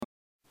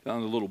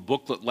Found a little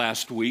booklet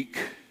last week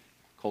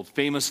called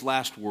Famous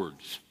Last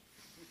Words.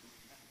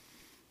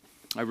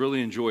 I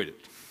really enjoyed it.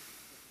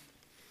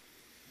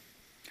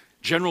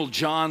 General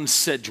John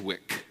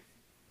Sedgwick.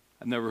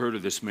 I've never heard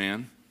of this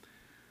man,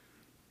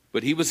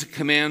 but he was a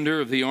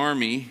commander of the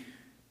army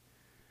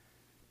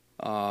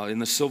in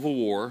the Civil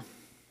War,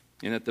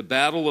 and at the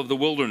Battle of the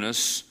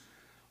Wilderness,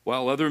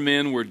 while other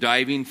men were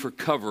diving for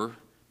cover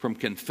from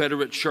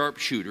Confederate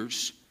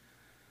sharpshooters,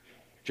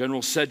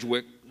 General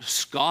Sedgwick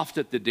scoffed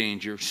at the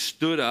danger,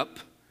 stood up,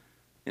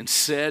 and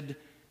said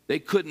they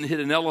couldn't hit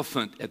an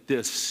elephant at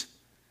this.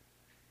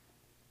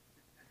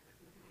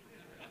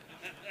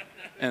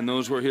 And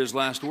those were his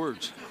last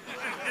words.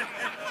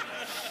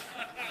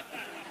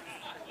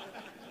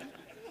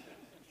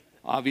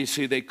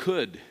 Obviously they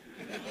could,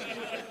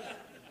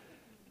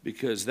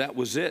 because that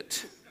was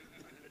it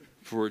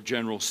for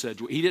General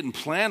Sedgwick. He didn't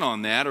plan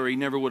on that, or he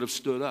never would have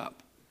stood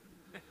up.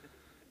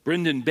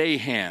 Brendan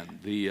Behan,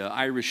 the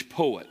Irish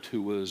poet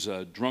who was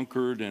a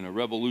drunkard and a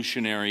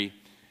revolutionary,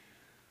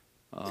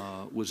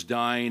 was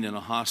dying in a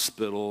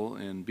hospital,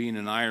 and being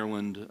in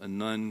Ireland, a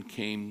nun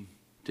came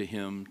to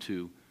him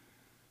to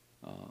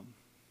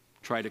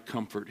try to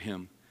comfort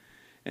him.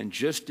 And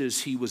just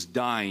as he was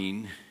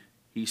dying,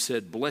 he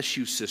said, "Bless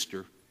you,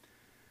 sister.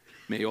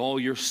 May all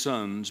your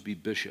sons be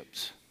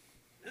bishops."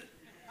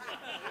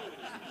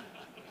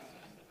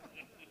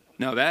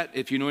 Now that,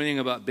 if you know anything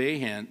about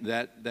Behan,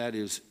 that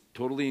is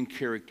totally in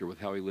character with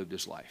how he lived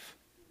his life.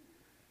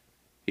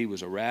 He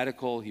was a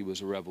radical, he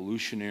was a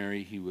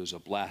revolutionary, he was a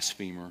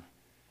blasphemer,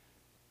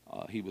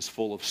 he was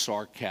full of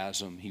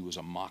sarcasm, he was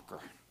a mocker.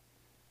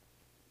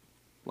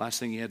 Last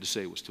thing he had to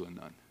say was to a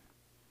nun.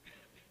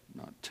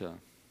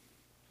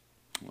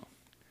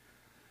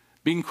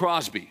 Bing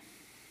Crosby.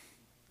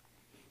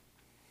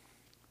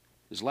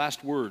 His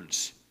last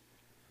words.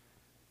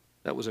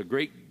 That was a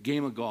great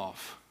game of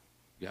golf,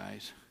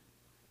 guys.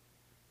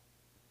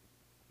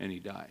 And he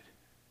died.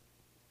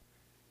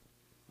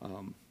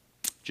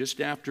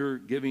 Just after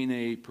giving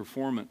a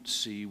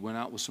performance, he went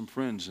out with some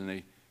friends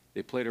and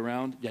they played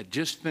around. Yeah,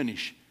 just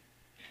finished.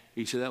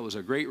 He said, "That was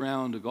a great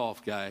round of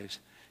golf, guys."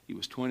 He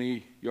was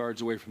 20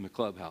 yards away from the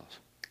clubhouse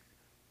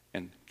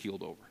and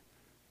keeled over.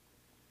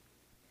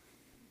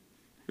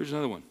 Here's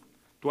another one.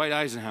 Dwight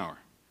Eisenhower.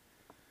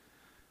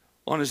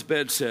 On his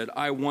bed said,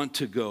 "I want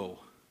to go.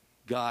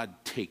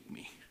 God, take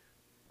me."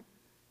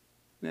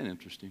 Isn't that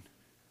interesting?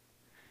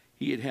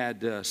 He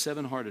had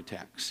 7 heart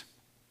attacks.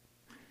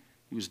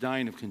 He was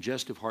dying of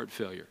congestive heart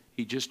failure.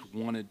 He just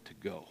wanted to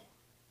go.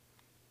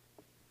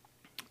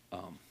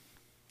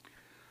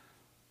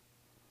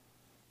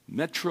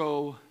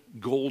 Metro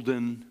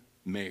Golden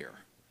Mayer,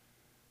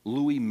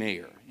 Louis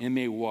Mayer,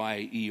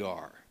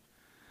 M-A-Y-E-R.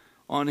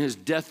 On his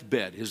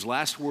deathbed, his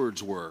last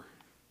words were,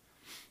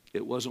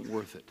 "It wasn't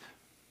worth it.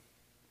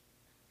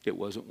 It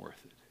wasn't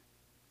worth it."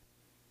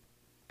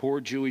 Poor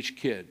Jewish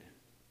kid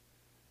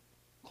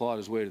clawed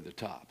his way to the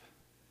top.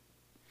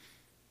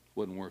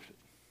 Wasn't worth it.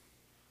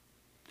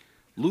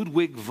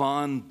 Ludwig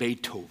von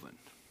Beethoven.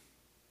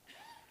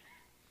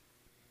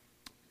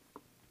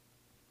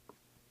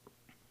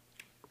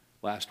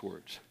 Last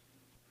words.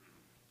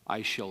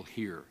 "I shall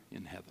hear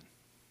in heaven."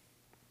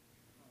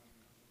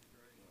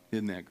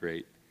 Isn't that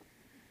great?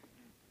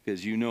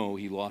 Because you know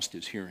he lost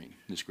his hearing,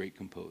 this great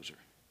composer.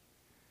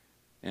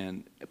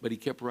 But he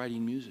kept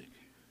writing music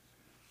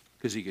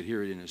because he could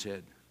hear it in his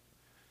head.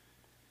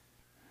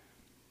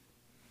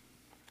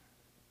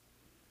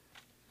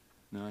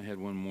 Now I had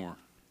one more.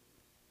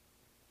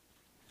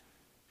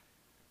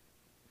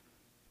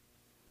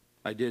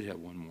 I did have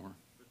one more.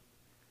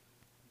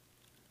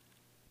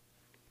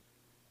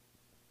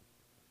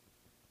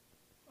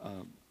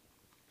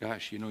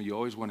 Gosh, you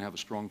always want to have a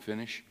strong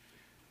finish.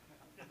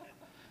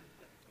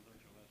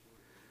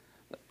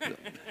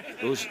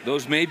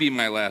 Those may be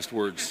my last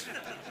words.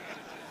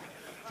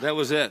 That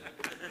was it.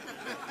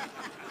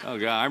 Oh,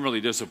 God, I'm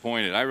really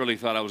disappointed. I really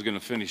thought I was going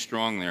to finish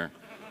strong there.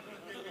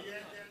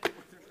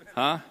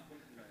 Huh?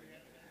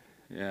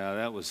 Yeah,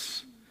 that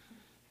was...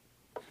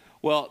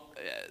 Well,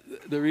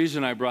 the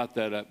reason I brought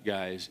that up,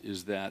 guys,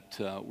 is that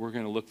we're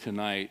going to look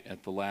tonight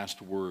at the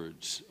last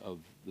words of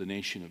the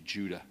nation of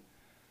Judah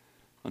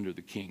under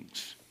the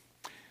kings.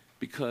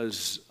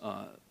 Because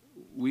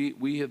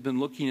we have been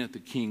looking at the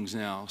kings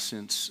now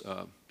since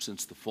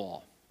the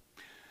fall.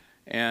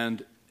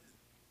 And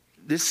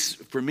this,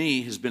 for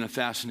me, has been a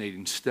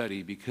fascinating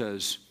study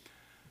because,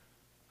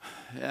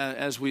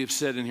 as we have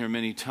said in here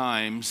many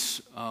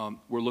times,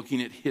 we're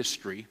looking at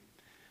history.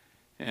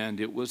 And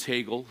it was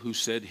Hegel who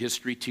said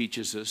history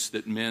teaches us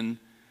that men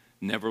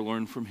never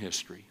learn from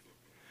history.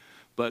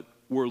 But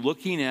we're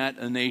looking at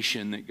a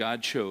nation that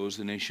God chose,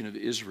 the nation of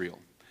Israel.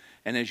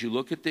 And as you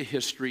look at the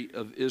history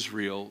of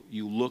Israel,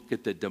 you look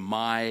at the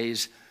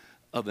demise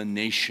of a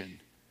nation.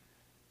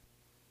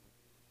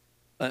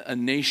 A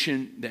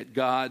nation that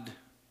God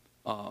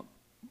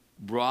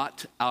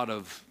brought out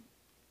of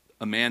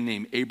a man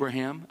named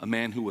Abraham, a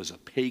man who was a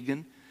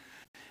pagan.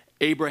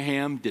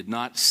 Abraham did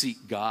not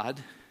seek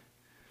God.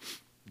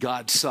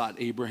 God sought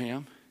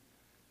Abraham,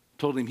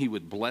 told him he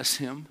would bless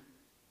him,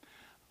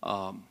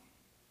 told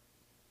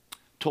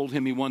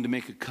him he wanted to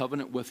make a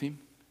covenant with him.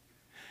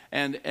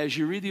 And as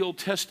you read the Old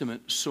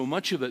Testament, so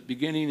much of it,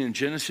 beginning in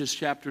Genesis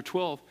chapter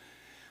 12,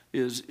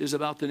 is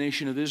about the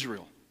nation of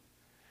Israel.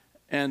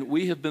 And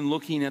we have been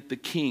looking at the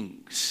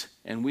kings,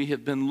 and we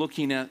have been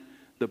looking at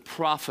the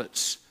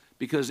prophets,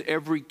 because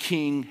every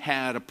king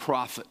had a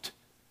prophet.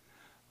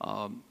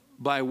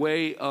 By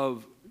way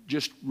of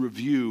just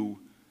review,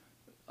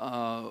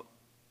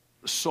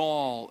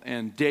 Saul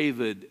and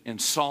David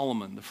and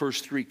Solomon, the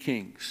first three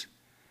kings.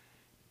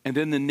 And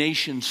then the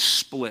nation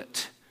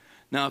split.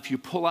 Now, if you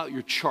pull out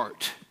your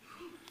chart,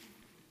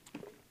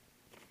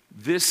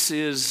 this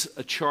is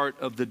a chart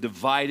of the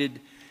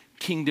divided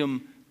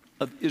kingdom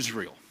of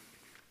Israel.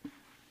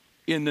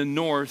 In the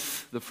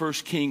north, the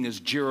first king is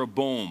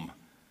Jeroboam.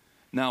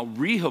 Now,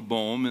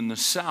 Rehoboam in the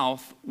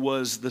south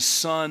was the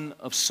son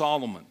of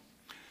Solomon.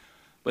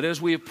 But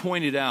as we have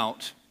pointed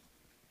out,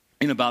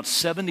 in about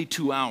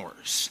 72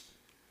 hours,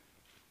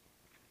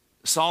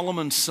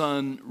 Solomon's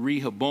son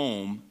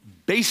Rehoboam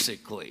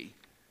basically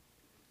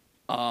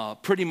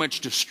pretty much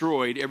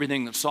destroyed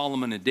everything that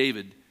Solomon and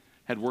David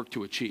had worked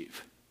to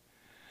achieve.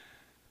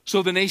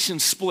 So the nation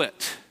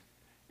split,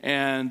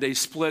 and they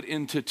split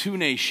into two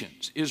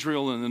nations.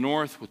 Israel in the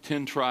north with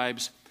 10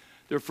 tribes.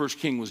 Their first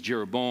king was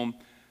Jeroboam.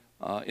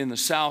 In the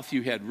south,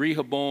 you had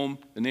Rehoboam.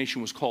 The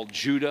nation was called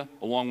Judah,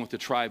 along with the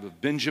tribe of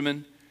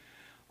Benjamin.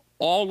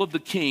 All of the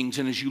kings,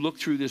 and as you look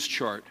through this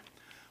chart,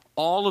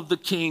 all of the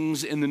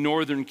kings in the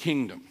northern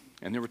kingdom,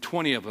 and there were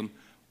 20 of them,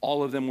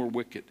 all of them were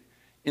wicked.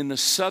 In the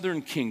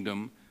southern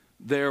kingdom,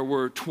 there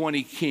were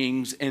 20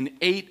 kings, and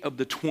 8 of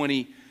the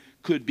 20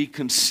 could be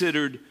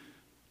considered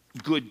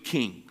good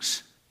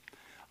kings.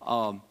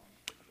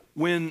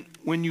 When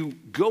you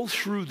go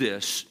through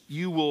this,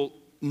 you will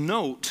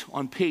note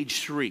on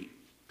page 3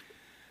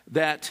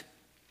 that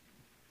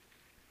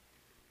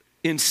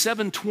in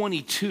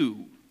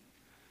 722,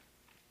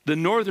 the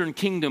northern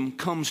kingdom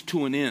comes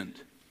to an end.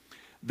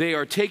 They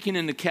are taken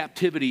into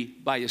captivity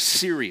by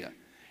Assyria,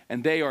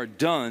 and they are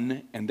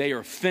done, and they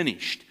are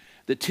finished.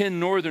 The 10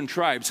 northern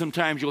tribes,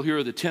 sometimes you'll hear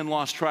of the 10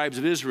 lost tribes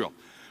of Israel.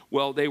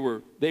 Well, they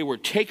were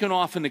taken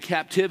off into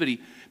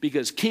captivity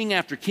because king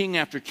after king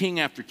after king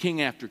after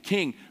king after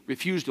king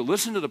refused to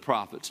listen to the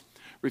prophets,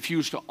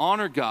 refused to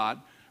honor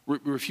God,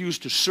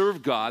 refused to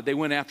serve God. They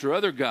went after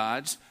other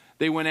gods.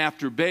 They went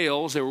after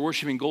Baals. They were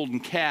worshiping golden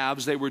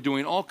calves. They were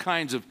doing all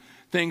kinds of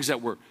things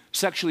that were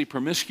sexually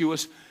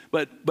promiscuous.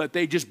 But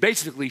they just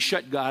basically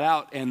shut God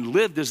out and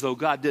lived as though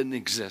God didn't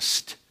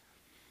exist.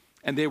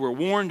 And they were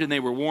warned, and they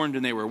were warned,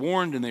 and they were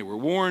warned, and they were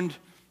warned.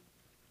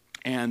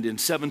 And in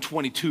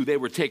 722, they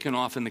were taken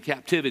off into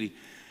captivity.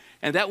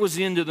 And that was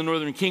the end of the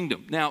northern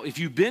kingdom. Now, if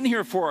you've been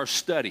here for our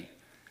study,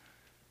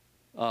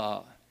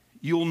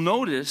 you'll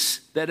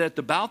notice that at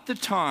about the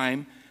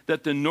time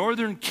that the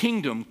northern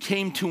kingdom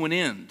came to an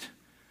end,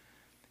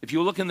 if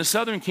you look in the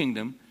southern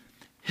kingdom,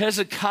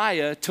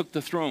 Hezekiah took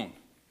the throne.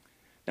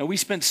 Now, we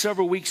spent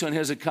several weeks on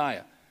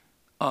Hezekiah.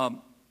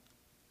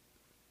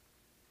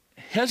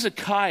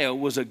 Hezekiah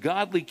was a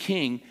godly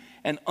king,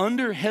 and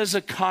under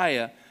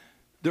Hezekiah,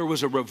 there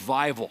was a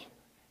revival,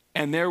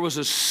 and there was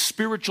a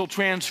spiritual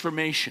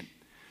transformation.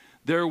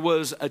 There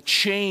was a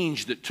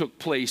change that took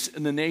place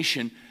in the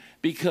nation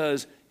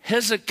because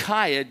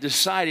Hezekiah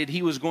decided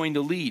he was going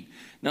to lead.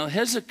 Now,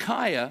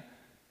 Hezekiah,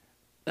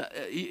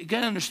 you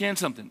got to understand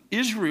something.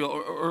 Israel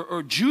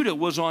or Judah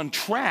was on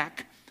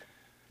track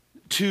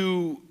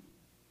to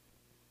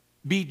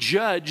be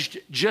judged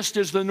just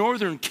as the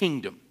northern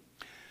kingdom.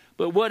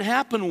 But what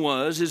happened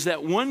is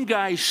that one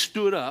guy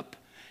stood up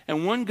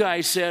and one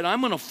guy said, I'm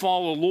going to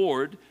follow the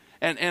Lord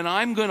and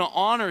I'm going to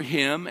honor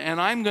him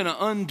and I'm going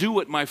to undo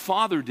what my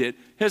father did.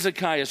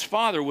 Hezekiah's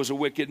father was a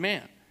wicked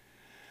man.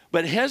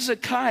 But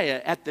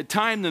Hezekiah, at the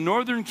time the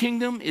northern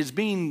kingdom is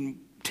being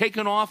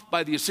taken off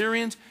by the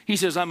Assyrians, he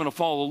says, I'm going to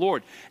follow the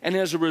Lord. And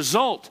as a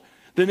result,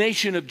 the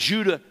nation of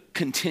Judah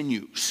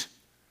continues.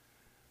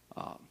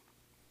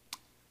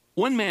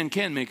 One man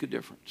can make a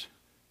difference.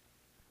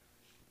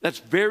 That's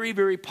very,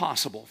 very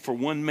possible for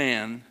one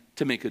man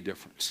to make a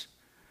difference.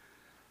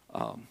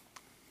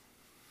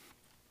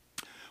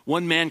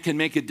 One man can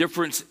make a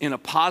difference in a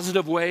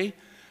positive way.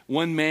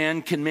 One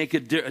man can make a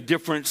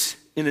difference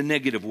in a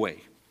negative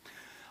way.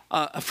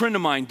 A friend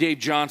of mine, Dave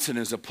Johnson,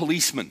 is a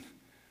policeman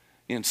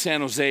in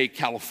San Jose,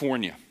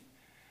 California.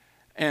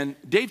 And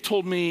Dave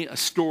told me a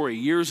story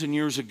years and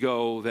years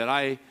ago that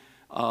I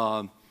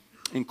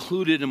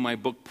included in my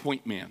book,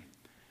 Point Man.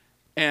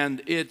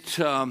 And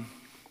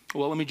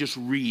let me just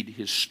read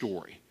his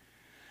story.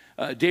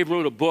 Dave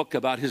wrote a book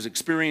about his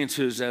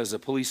experiences as a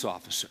police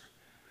officer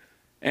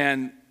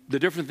and the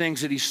different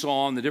things that he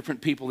saw and the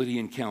different people that he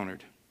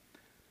encountered.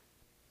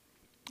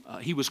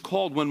 He was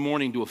called one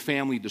morning to a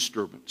family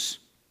disturbance.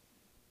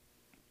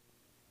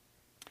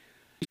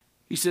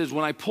 He says,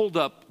 when I pulled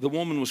up, the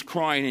woman was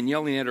crying and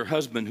yelling at her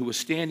husband, who was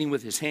standing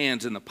with his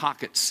hands in the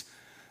pockets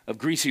of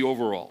greasy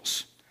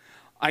overalls.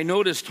 I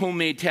noticed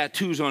homemade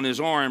tattoos on his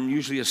arm,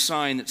 usually a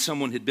sign that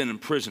someone had been in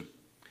prison.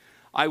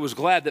 I was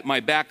glad that my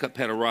backup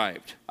had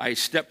arrived. I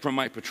stepped from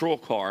my patrol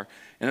car,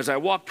 and as I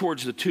walked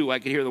towards the two, I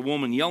could hear the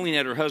woman yelling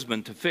at her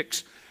husband to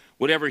fix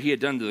whatever he had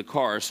done to the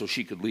car so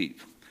she could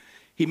leave.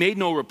 He made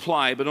no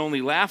reply, but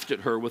only laughed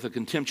at her with a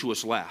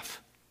contemptuous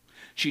laugh.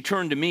 She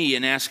turned to me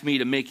and asked me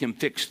to make him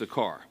fix the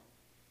car.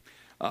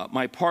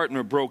 My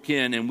partner broke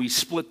in, and we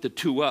split the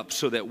two up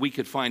so that we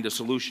could find a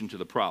solution to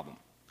the problem.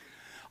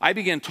 I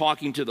began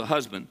talking to the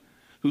husband,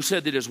 who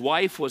said that his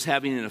wife was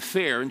having an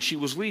affair and she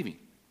was leaving.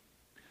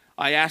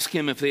 I asked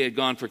him if they had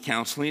gone for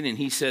counseling, and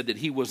he said that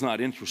he was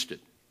not interested.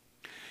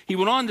 He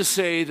went on to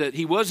say that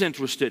he was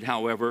interested,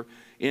 however,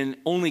 in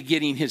only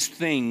getting his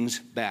things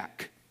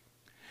back.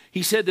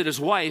 He said that his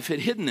wife had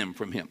hidden them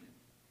from him.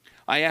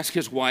 I asked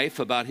his wife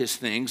about his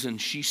things, and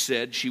she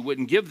said she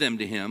wouldn't give them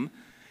to him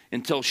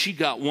until she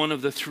got one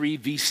of the 3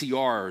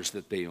 VCRs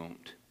that they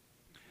owned.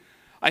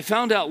 I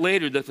found out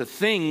later that the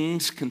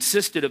things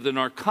consisted of the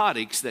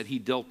narcotics that he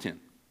dealt in.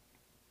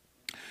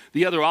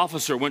 The other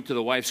officer went to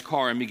the wife's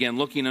car and began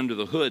looking under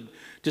the hood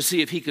to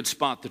see if he could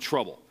spot the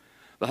trouble.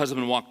 The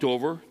husband walked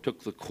over,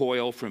 took the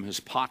coil from his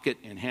pocket,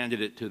 and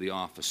handed it to the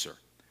officer.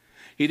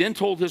 He then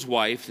told his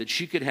wife that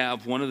she could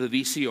have one of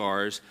the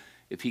VCRs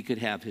if he could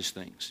have his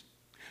things.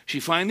 She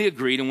finally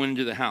agreed and went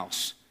into the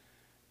house.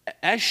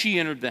 As she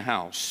entered the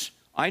house,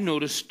 I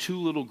noticed 2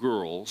 little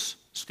girls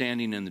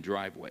standing in the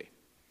driveway,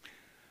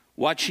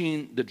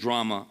 watching the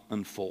drama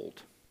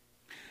unfold.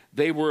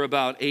 They were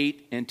about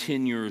 8 and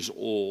 10 years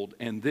old,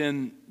 and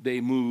then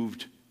they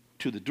moved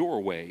to the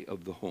doorway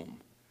of the home.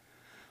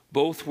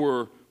 Both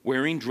were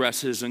wearing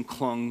dresses and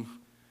clung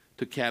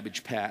to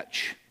Cabbage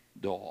Patch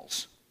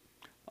dolls.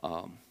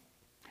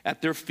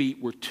 At their feet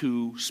were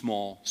 2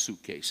 small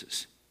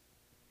suitcases.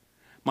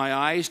 My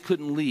eyes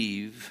couldn't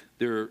leave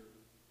their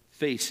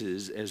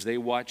faces as they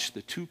watched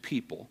the 2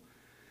 people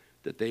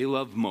that they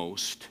loved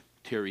most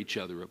tear each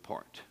other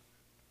apart.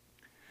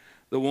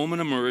 The woman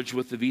emerged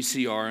with the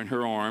VCR in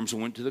her arms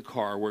and went to the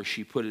car where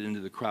she put it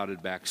into the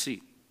crowded back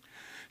seat.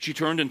 She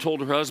turned and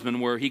told her husband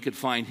where he could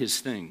find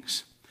his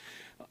things.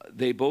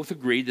 They both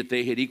agreed that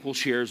they had equal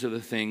shares of the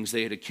things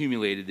they had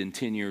accumulated in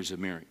 10 years of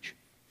marriage.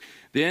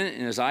 Then,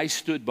 as I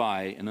stood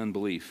by in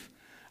unbelief,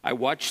 I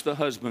watched the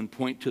husband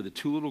point to the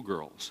 2 little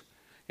girls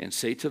and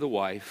say to the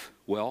wife,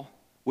 "Well,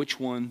 which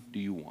one do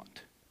you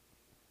want?"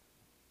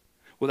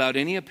 Without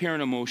any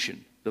apparent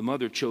emotion, the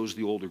mother chose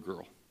the older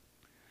girl.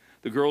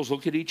 The girls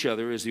looked at each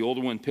other as the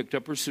older one picked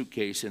up her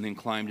suitcase and then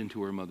climbed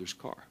into her mother's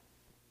car.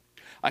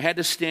 I had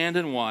to stand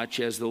and watch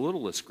as the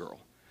littlest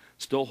girl,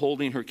 still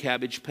holding her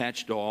Cabbage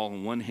Patch doll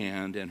in one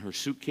hand and her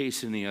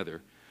suitcase in the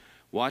other,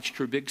 watched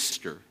her big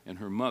sister and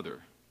her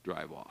mother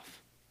drive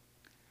off.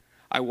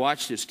 I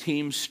watched as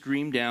tears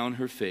streamed down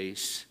her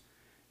face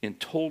in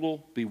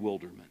total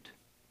bewilderment.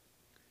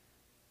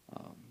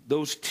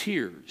 Those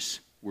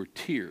tears were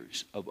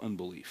tears of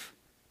unbelief.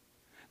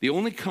 The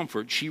only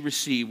comfort she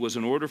received was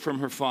an order from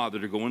her father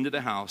to go into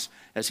the house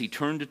as he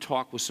turned to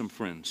talk with some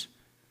friends.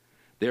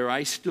 There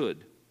I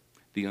stood,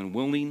 the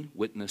unwilling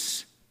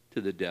witness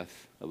to the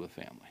death of a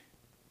family.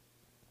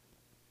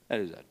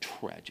 That is a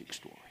tragic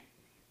story.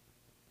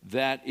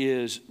 That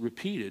is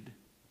repeated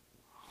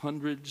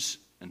hundreds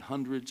and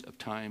hundreds of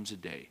times a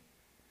day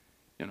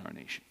in our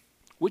nation.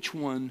 Which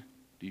one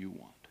do you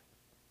want?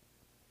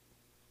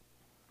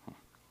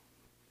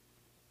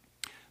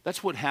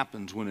 That's what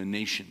happens when a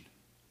nation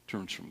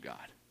turns from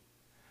God.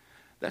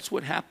 That's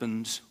what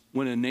happens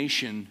when a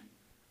nation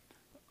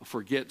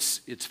forgets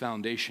its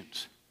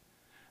foundations.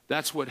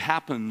 That's what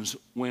happens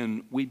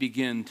when we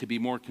begin to be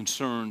more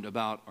concerned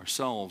about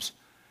ourselves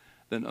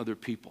than other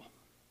people.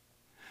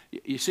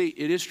 You see,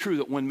 it is true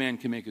that one man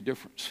can make a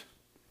difference.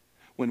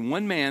 When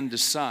one man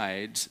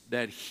decides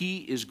that he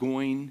is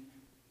going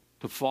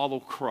to follow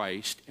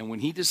Christ, and when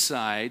he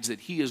decides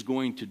that he is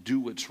going to do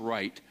what's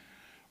right,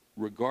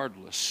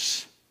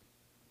 regardless,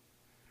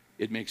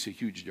 it makes a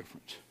huge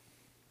difference.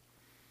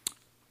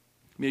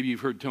 Maybe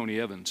you've heard Tony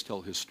Evans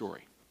tell his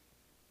story.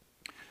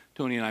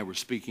 Tony and I were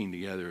speaking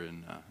together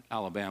in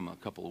Alabama a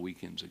couple of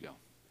weekends ago.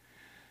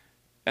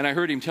 And I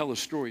heard him tell his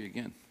story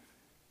again.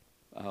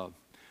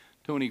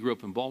 Tony grew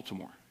up in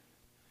Baltimore.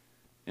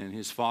 And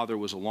his father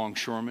was a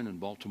longshoreman in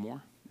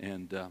Baltimore.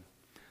 And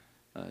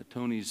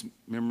Tony's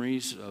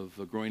memories of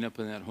growing up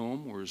in that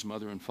home were his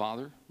mother and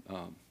father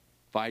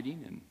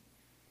fighting and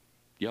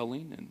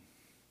yelling, and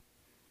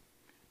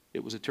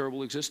it was a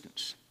terrible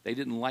existence. They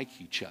didn't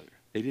like each other.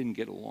 They didn't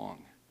get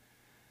along.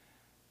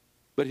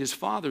 But his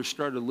father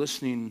started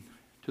listening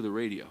to the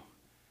radio,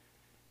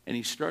 and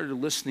he started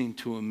listening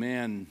to a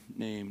man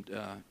named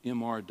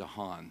M.R.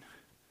 DeHaan.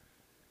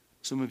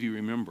 Some of you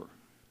remember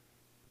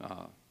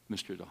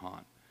Mr.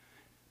 DeHaan.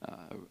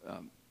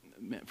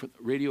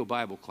 Radio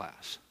Bible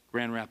class,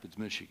 Grand Rapids,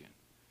 Michigan.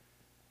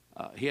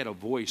 He had a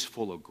voice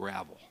full of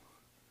gravel.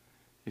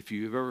 If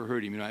you've ever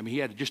heard him, he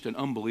had just an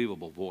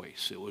unbelievable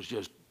voice. It was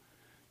just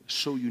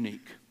so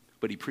unique,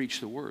 but he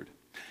preached the word.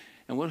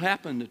 And what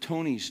happened to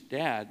Tony's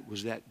dad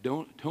was that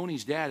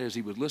Tony's dad, as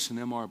he would listen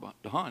to M.R.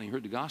 DeHaan, he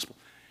heard the gospel,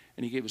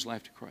 and he gave his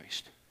life to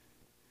Christ.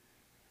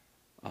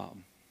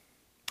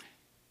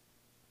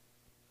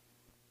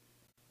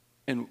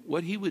 And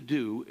what he would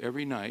do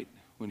every night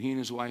when he and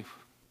his wife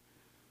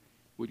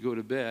would go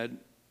to bed,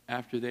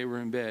 after they were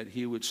in bed,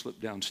 he would slip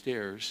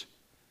downstairs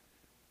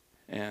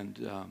and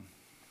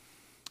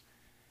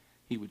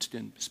he would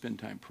spend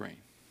time praying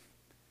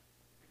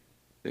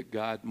that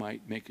God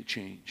might make a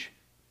change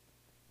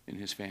in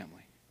his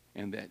family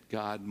and that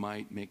God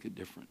might make a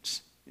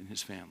difference in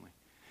his family.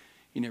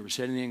 He never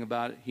said anything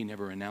about it. He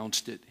never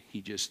announced it.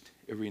 He just,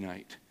 every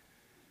night,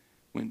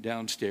 went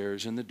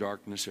downstairs in the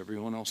darkness.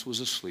 Everyone else was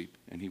asleep,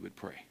 and he would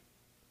pray.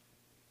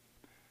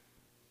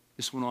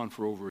 This went on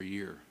for over a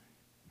year.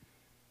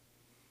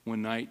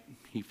 One night,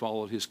 he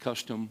followed his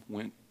custom,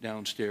 went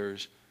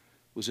downstairs,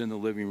 was in the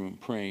living room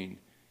praying.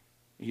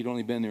 He'd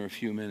only been there a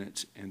few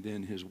minutes, and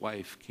then his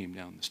wife came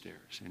down the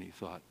stairs, and he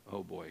thought,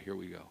 oh boy, here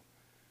we go.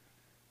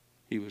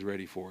 He was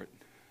ready for it.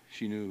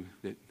 He knew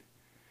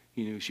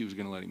she was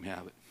going to let him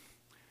have it.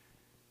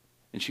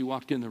 And she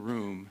walked in the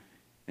room,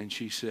 and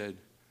she said,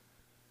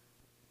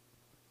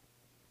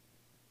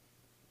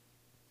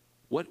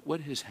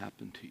 What has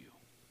happened to you?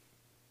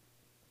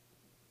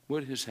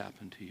 What has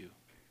happened to you?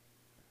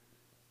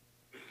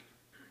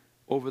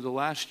 Over the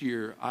last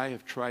year, I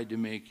have tried to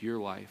make your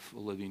life a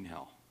living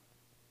hell.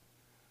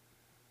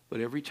 But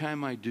every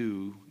time I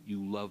do,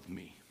 you love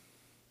me.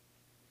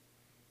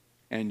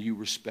 And you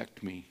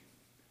respect me.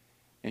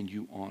 And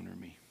you honor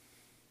me.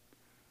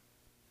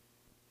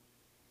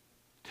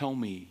 Tell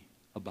me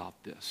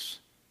about this.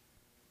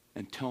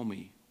 And tell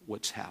me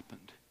what's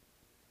happened.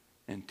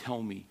 And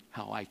tell me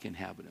how I can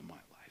have it in my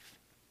life.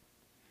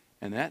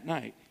 And that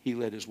night, he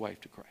led his wife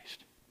to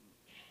Christ.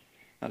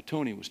 Now,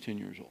 Tony was 10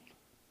 years old.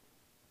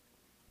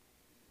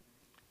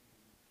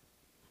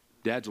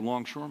 Dad's a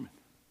longshoreman.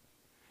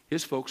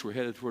 His folks were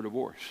headed for a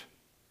divorce.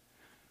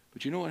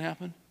 But you know what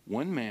happened?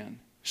 One man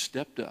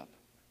stepped up,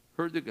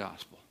 heard the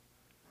gospel,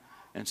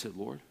 and said,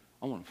 Lord,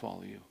 I want to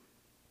follow you.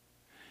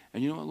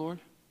 And you know what, Lord?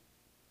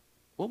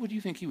 What would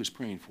you think he was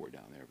praying for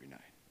down there every night?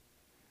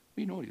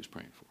 Well, you know what he was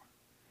praying for.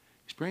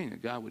 He's praying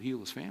that God would heal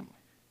his family.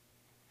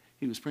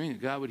 He was praying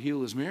that God would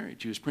heal his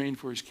marriage. He was praying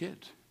for his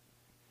kids.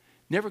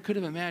 Never could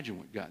have imagined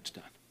what God's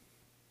done.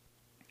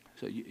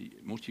 So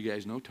most of you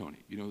guys know Tony.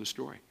 You know the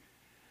story.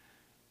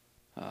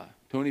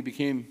 Tony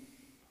became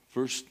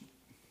first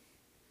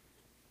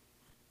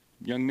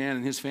young man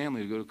in his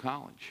family to go to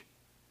college.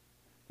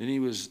 Then he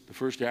was the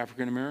first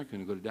African American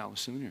to go to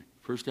Dallas Seminary.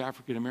 First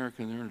African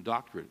American to earn a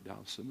doctorate at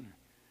Dallas Seminary.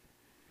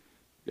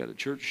 Got a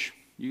church,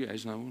 you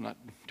guys know, not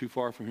too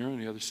far from here on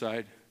the other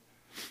side,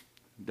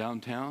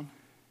 downtown.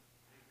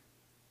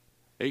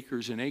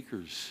 Acres and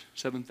acres,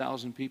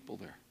 7,000 people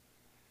there.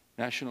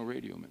 National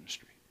radio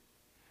ministry.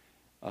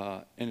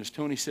 And as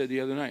Tony said the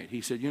other night,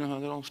 he said, you know how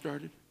that all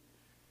started?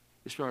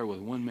 It started with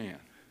one man.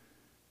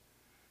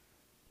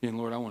 And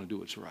Lord, I want to do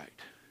what's right.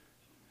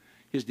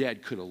 His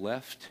dad could have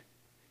left.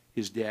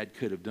 His dad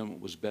could have done what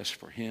was best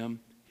for him.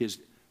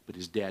 But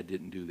his dad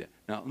didn't do that.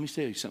 Now, let me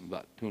tell you something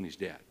about Tony's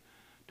dad.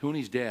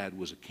 Tony's dad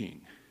was a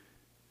king.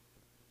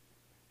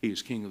 He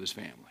was king of his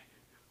family.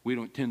 We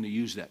don't tend to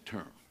use that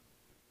term.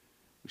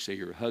 We say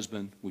you're a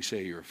husband. We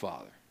say you're a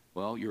father.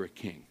 Well, you're a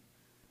king.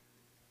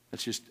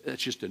 That's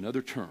just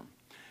another term.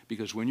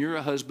 Because when you're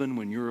a husband,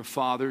 when you're a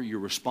father, you're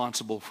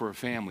responsible for a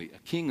family. A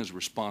king is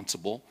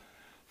responsible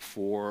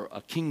for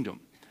a kingdom.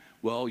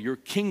 Well, your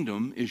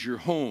kingdom is your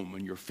home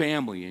and your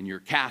family, and your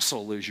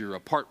castle is your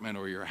apartment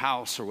or your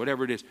house or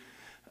whatever it is.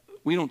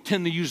 We don't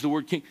tend to use the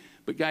word king.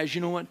 But guys,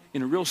 you know what?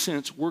 In a real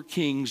sense, we're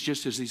kings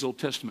just as these Old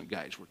Testament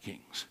guys were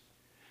kings.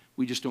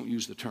 We just don't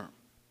use the term.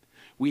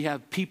 We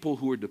have people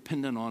who are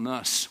dependent on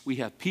us. We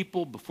have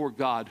people before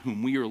God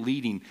whom we are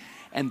leading.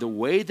 And the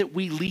way that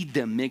we lead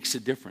them makes a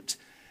difference.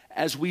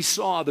 As we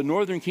saw, the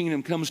northern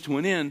kingdom comes to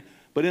an end,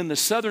 but in the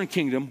southern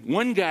kingdom,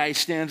 one guy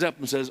stands up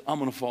and says, I'm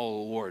going to follow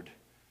the Lord.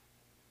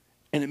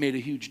 And it made a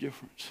huge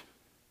difference.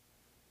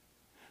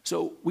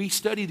 So we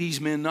study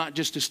these men not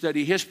just to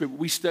study history, but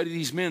we study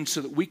these men so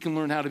that we can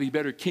learn how to be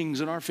better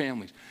kings in our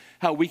families,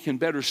 how we can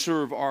better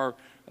serve our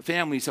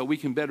families, how we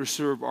can better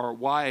serve our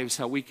wives,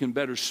 how we can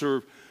better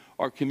serve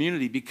our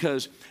community.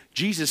 Because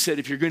Jesus said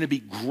if you're going to be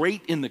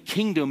great in the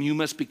kingdom, you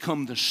must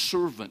become the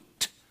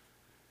servant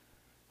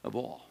of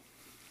all.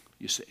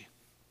 You see,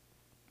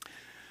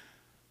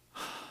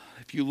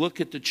 if you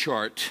look at the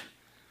chart,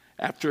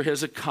 after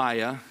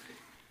Hezekiah,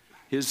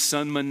 his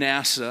son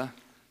Manasseh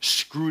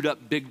screwed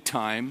up big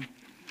time,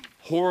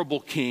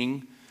 horrible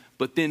king,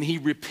 but then he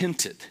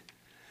repented.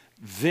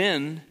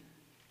 Then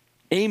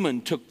Amon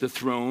took the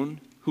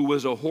throne, who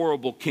was a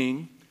horrible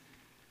king,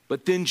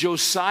 but then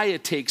Josiah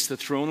takes the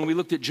throne, and we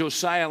looked at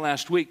Josiah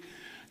last week.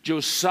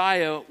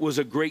 Josiah was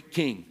a great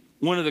king,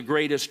 one of the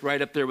greatest,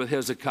 right up there with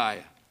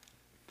Hezekiah.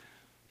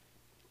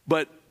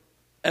 But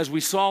as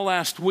we saw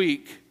last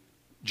week,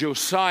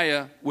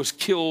 Josiah was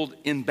killed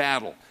in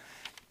battle.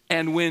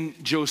 And when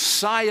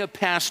Josiah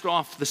passed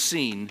off the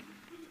scene,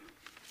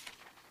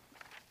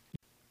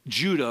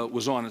 Judah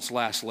was on its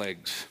last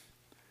legs.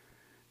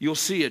 You'll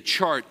see a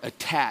chart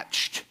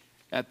attached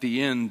at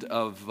the end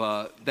of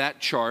that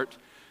chart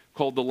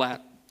called the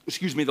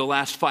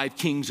last 5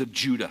 kings of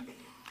Judah.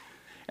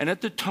 And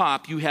at the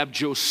top, you have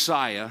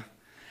Josiah.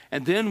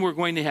 And then we're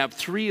going to have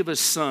 3 of his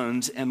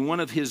sons and 1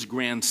 of his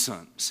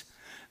grandsons.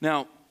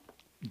 Now,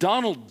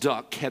 Donald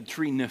Duck had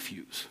 3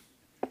 nephews.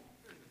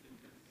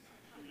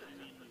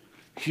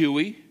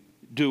 Huey,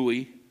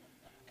 Dewey,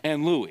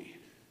 and Louie.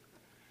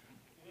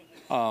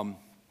 I'm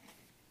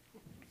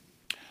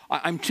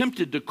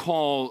tempted to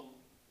call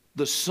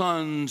the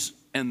sons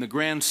and the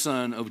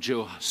grandson of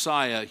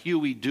Josiah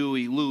Huey,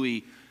 Dewey,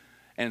 Louie,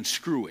 and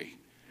Screwy,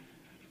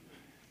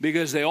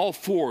 because they all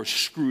 4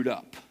 screwed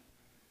up.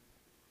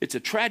 It's a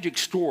tragic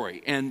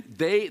story, and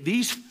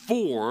these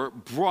 4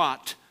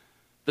 brought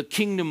the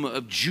kingdom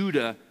of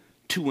Judah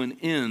to an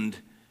end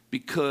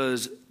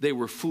because they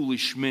were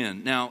foolish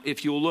men. Now,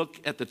 if you'll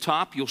look at the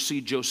top, you'll see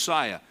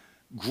Josiah,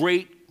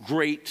 great,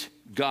 great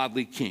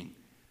godly king,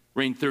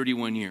 reigned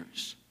 31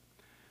 years.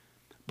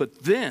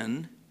 But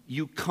then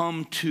you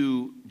come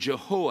to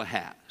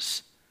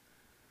Jehoahaz.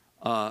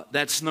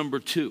 That's number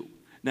 2.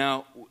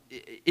 Now,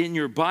 in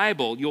your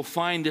Bible, you'll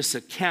find this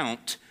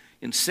account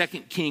in 2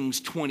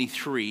 Kings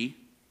 23,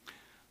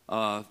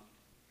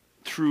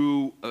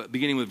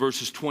 beginning with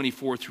verses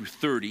 24 through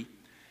 30.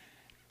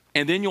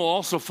 And then you'll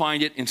also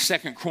find it in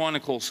 2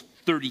 Chronicles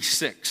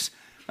 36.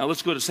 Now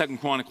let's go to 2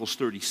 Chronicles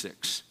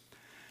 36,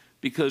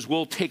 because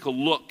we'll take a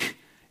look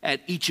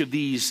at each of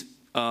these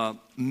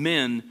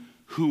men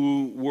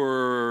who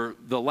were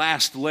the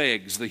last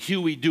legs, the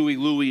Huey, Dewey,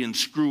 Louie, and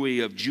Screwy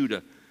of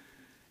Judah.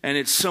 And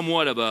it's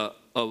somewhat of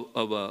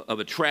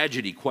a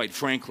tragedy, quite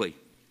frankly.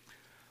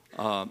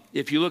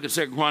 If you look at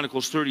 2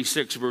 Chronicles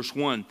 36, verse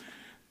 1,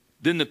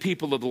 then the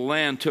people of the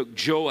land took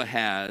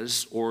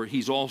Joahaz, or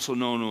he's also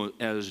known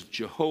as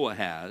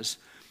Jehoahaz,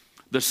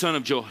 the son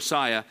of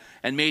Josiah,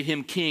 and made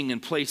him king in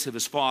place of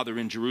his father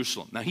in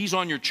Jerusalem. Now, he's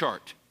on your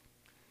chart.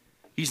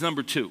 He's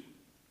number 2.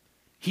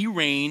 He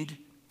reigned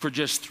for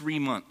just 3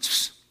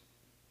 months.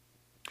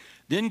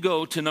 Then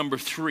go to number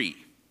 3.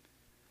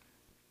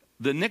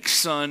 The next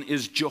son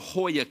is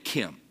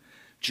Jehoiakim.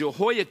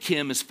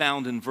 Jehoiakim is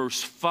found in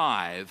verse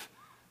 5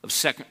 of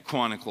 2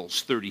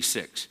 Chronicles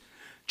 36.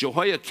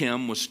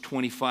 Jehoiakim was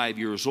 25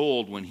 years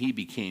old when he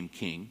became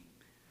king.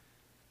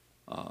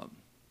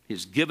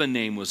 His given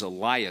name was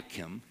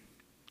Eliakim.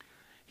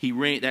 He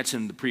reigned, that's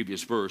in the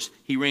previous verse.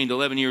 He reigned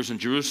 11 years in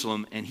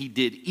Jerusalem, and he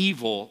did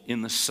evil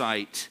in the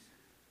sight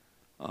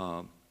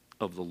of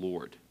the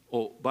Lord.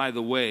 Oh, by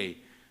the way,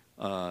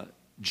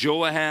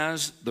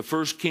 Joahaz, the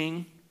first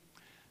king,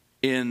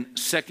 in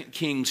 2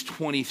 Kings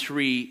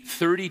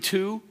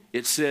 23:32,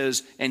 it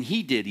says, and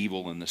he did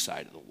evil in the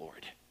sight of the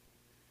Lord.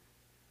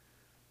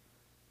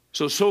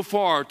 So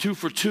far, 2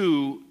 for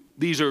 2,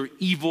 these are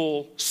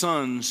evil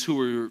sons who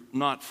are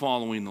not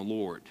following the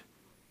Lord.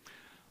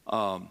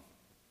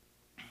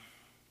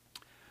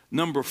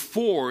 Number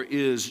 4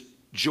 is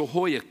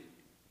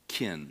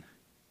Jehoiakim,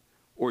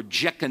 or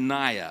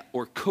Jeconiah,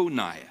 or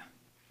Coniah.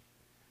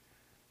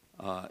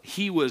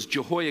 He was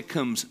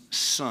Jehoiakim's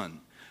son,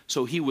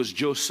 so he was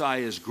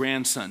Josiah's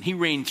grandson. He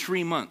reigned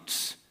 3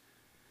 months,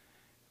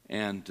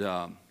 and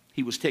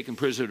he was taken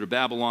prisoner to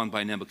Babylon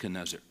by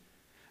Nebuchadnezzar.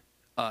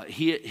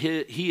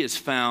 He is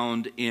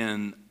found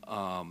in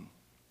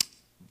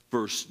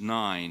verse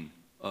 9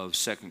 of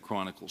 2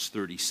 Chronicles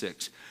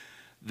 36.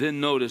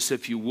 Then notice,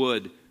 if you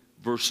would,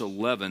 verse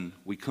 11,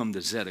 we come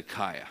to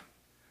Zedekiah.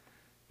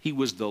 He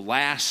was the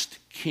last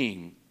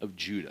king of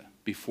Judah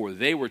before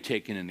they were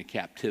taken into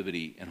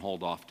captivity and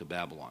hauled off to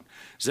Babylon.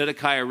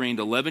 Zedekiah reigned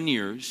 11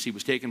 years. He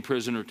was taken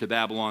prisoner to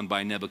Babylon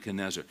by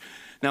Nebuchadnezzar.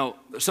 Now,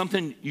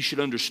 something you should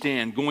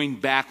understand, going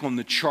back on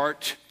the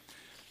chart,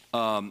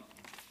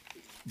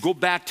 go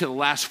back to the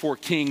last 4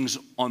 kings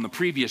on the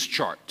previous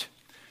chart.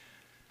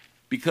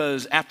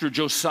 Because after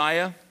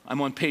Josiah,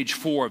 I'm on page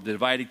 4 of the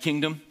divided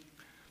kingdom.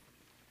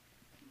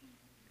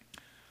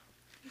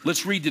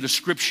 Let's read the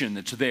description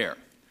that's there.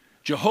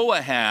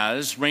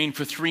 Jehoahaz reigned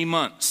for 3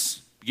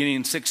 months, beginning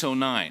in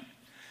 609.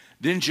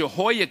 Then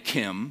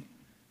Jehoiakim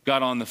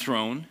got on the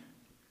throne.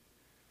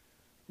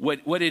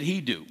 What did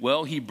he do?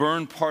 Well, he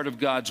burned part of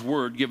God's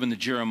word given to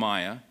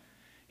Jeremiah.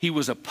 He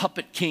was a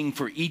puppet king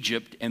for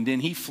Egypt, and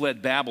then he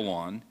fled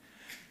Babylon.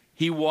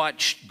 He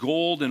watched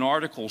gold and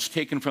articles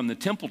taken from the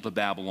temple to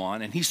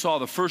Babylon, and he saw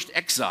the first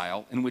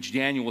exile in which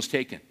Daniel was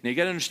taken. Now, you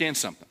got to understand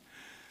something.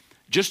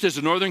 Just as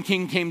the northern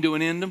kingdom came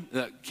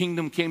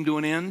to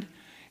an end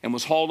and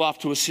was hauled off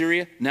to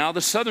Assyria, now the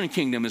southern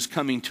kingdom is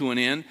coming to an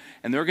end,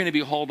 and they're going to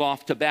be hauled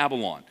off to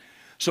Babylon.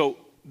 So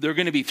there are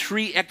going to be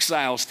 3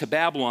 exiles to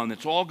Babylon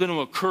that's all going to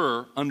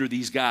occur under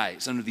these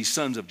guys, under these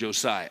sons of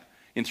Josiah,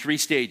 in 3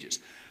 stages.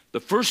 The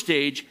first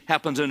stage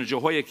happens under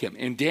Jehoiakim.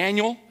 And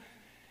Daniel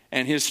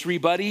and his 3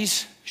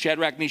 buddies,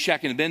 Shadrach, Meshach,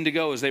 and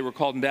Abednego, as they were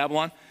called in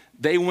Babylon,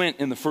 they went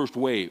in the first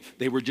wave.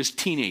 They were just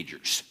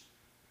teenagers.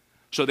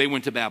 So they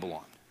went to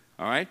Babylon.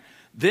 All right?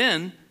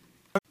 Then,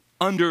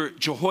 under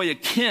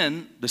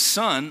Jehoiakim, the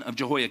son of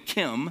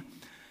Jehoiakim,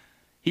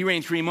 he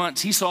reigned 3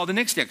 months. He saw the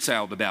next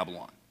exile to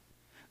Babylon.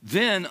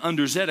 Then,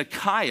 under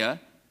Zedekiah,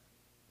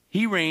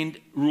 he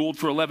ruled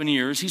for 11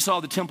 years. He saw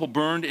the temple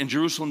burned and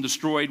Jerusalem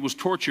destroyed, was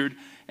tortured,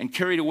 and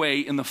carried away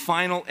in the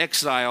final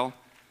exile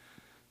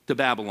to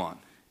Babylon.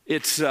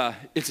 It's a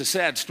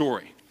sad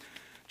story.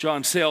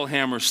 John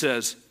Sailhammer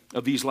says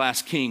of these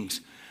last kings,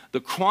 the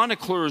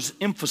chronicler's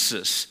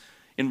emphasis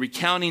in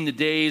recounting the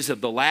days of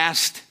the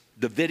last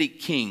Davidic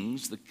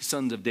kings, the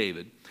sons of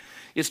David,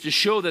 is to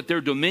show that their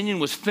dominion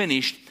was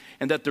finished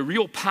and that the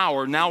real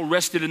power now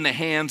rested in the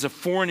hands of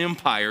foreign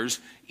empires,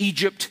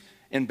 Egypt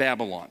and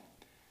Babylon.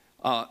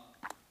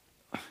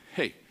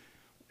 Hey,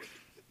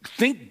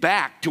 think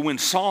back to when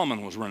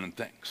Solomon was running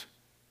things.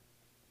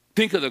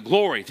 Think of the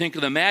glory, think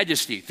of the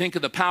majesty, think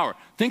of the power.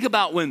 Think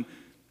about when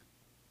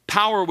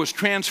power was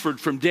transferred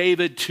from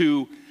David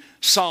to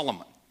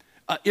Solomon.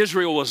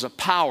 Israel was a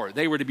power.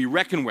 They were to be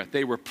reckoned with.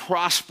 They were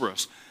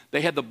prosperous. They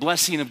had the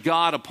blessing of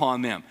God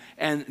upon them.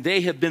 And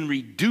they have been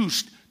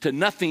reduced to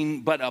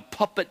nothing but a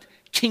puppet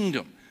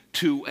kingdom,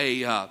 to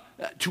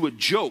a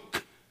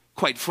joke,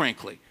 quite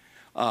frankly.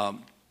 I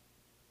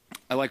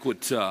like what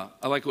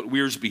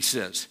Wiersbe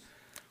says.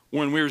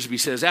 Warren Wiersbe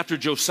says, after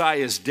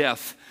Josiah's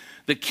death,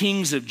 the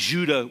kings of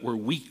Judah were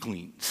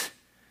weaklings,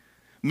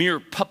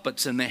 mere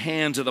puppets in the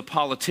hands of the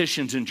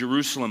politicians in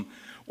Jerusalem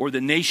or the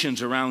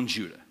nations around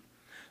Judah.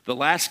 The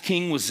last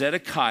king was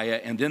Zedekiah,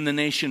 and then the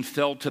nation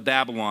fell to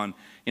Babylon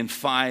in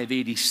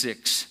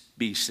 586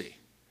 BC.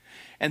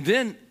 And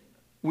then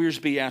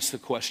Wiersbe asked the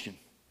question,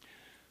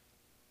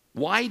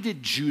 why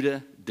did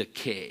Judah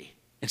decay?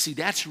 And see,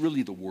 that's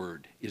really the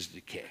word, is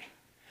decay.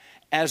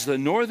 As the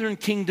northern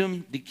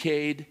kingdom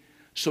decayed,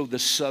 so the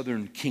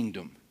southern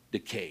kingdom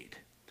decayed.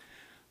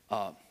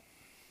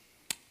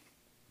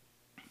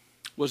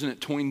 Wasn't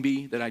it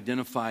Toynbee that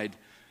identified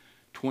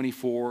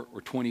 24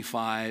 or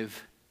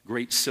 25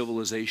 great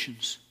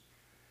civilizations?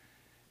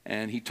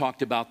 And he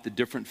talked about the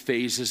different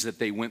phases that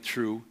they went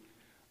through.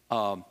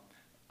 One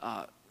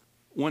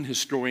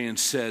historian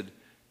said,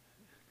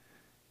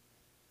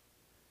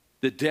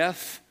 the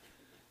death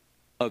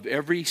of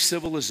every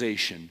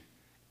civilization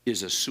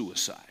is a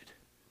suicide.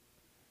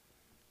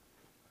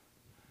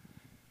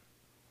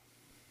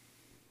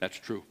 That's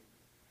true.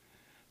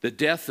 The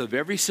death of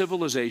every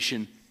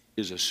civilization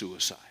is a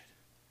suicide.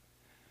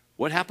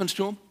 What happens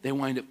to them? They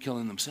wind up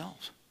killing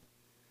themselves.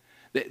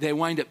 They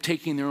wind up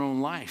taking their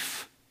own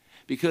life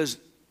because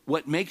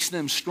what makes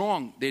them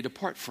strong, they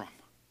depart from.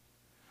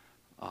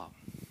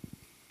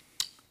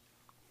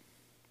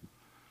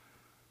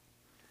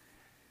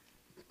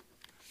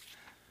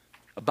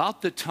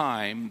 About the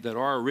time that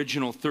our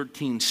original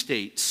 13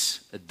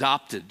 states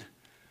adopted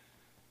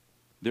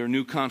their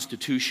new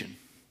constitution,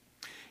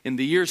 in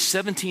the year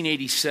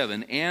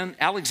 1787,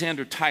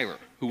 Alexander Tyler,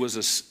 who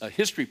was a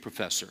history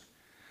professor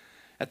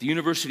at the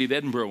University of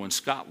Edinburgh in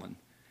Scotland,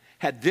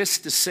 had this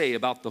to say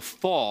about the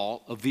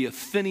fall of the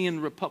Athenian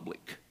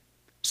Republic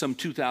some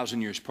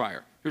 2,000 years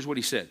prior. Here's what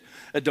he said.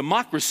 A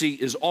democracy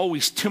is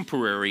always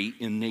temporary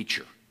in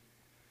nature.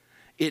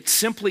 It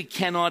simply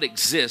cannot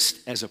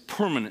exist as a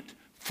permanent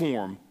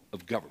form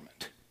of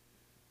government.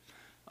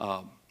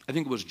 I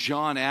think it was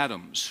John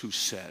Adams who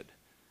said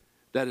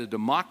that a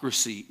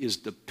democracy is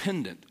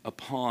dependent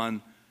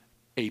upon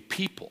a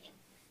people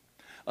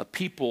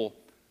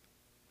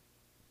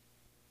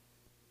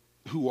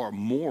who are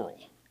moral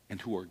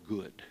and who are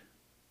good.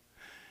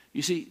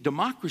 You see,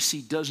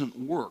 democracy doesn't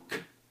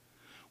work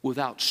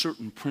without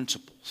certain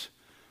principles.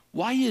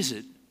 Why is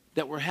it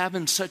that we're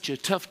having such a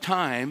tough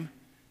time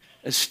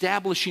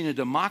establishing a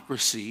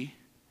democracy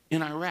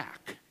in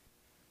Iraq?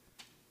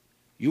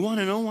 You want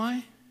to know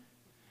why?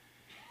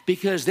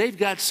 Because they've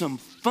got some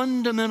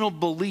fundamental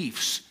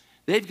beliefs.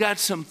 They've got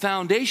some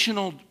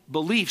foundational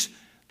beliefs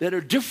that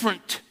are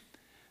different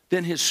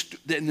than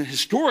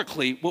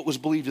historically what was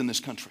believed in this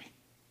country.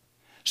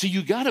 So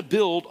you got to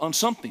build on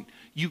something.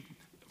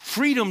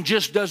 Freedom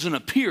just doesn't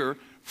appear.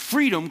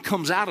 Freedom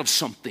comes out of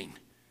something.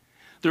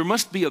 There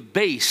must be a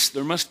base.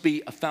 There must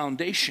be a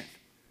foundation.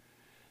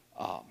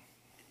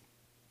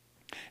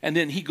 And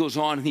then he goes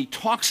on and he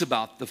talks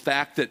about the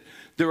fact that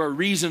there are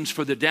reasons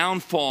for the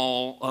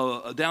downfall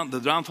of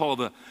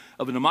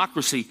a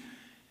democracy.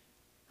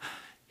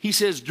 He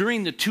says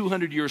during the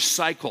 200-year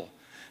cycle,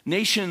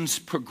 nations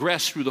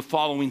progress through the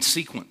following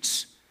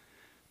sequence: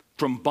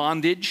 from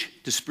bondage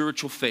to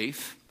spiritual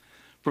faith,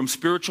 from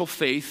spiritual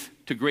faith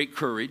to great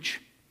courage,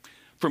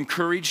 from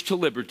courage to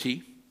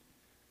liberty,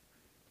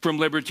 from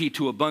liberty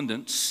to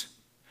abundance,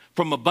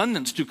 from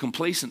abundance to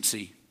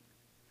complacency,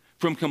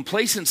 from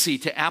complacency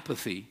to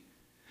apathy,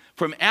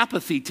 from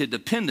apathy to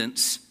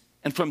dependence,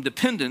 and from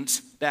dependence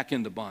back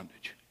into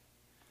bondage.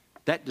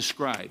 That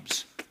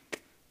describes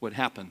what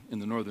happened in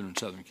the northern and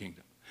southern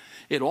kingdom.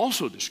 It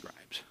also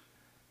describes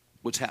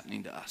what's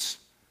happening to us.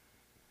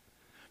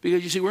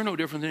 Because you see, we're no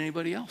different than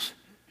anybody else.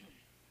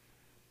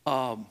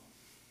 There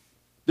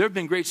have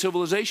been great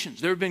civilizations.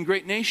 There have been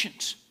great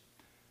nations.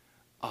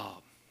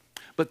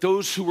 But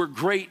those who were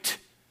great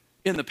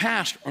in the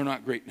past are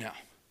not great now.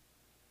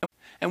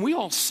 And we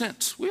all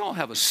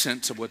have a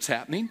sense of what's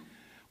happening.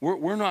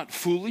 We're not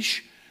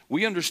foolish.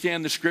 We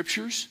understand the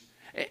scriptures.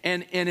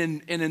 And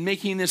in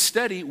making this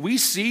study, we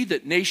see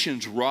that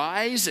nations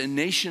rise and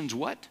nations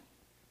what?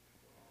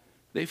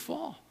 They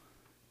fall.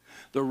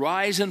 The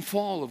rise and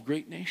fall of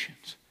great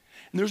nations.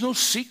 And there's no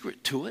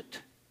secret to it.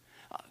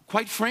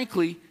 Quite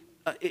frankly,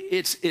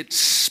 it's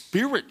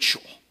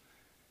spiritual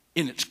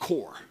in its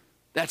core.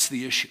 That's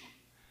the issue.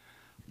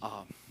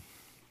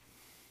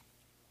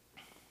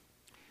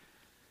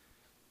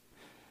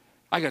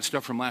 I got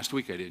stuff from last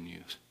week I didn't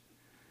use.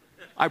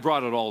 I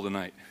brought it all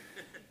tonight.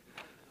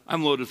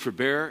 I'm loaded for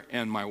bear,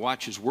 and my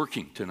watch is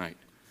working tonight.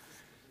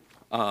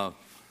 We're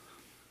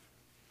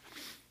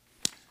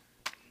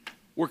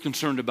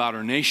concerned about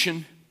our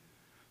nation,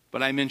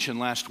 but I mentioned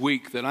last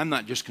week that I'm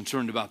not just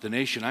concerned about the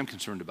nation, I'm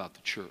concerned about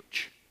the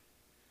church.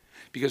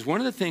 Because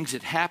one of the things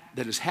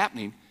that is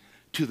happening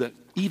to the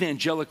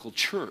evangelical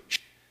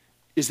church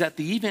is that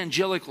the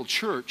evangelical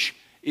church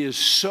is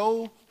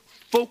so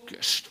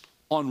focused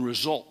on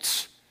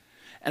results,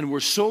 and we're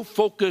so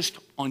focused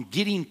on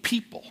getting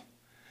people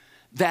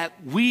that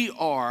we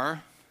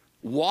are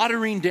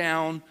watering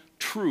down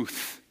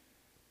truth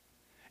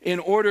in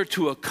order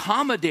to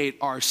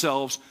accommodate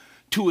ourselves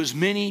to as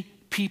many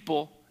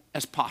people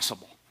as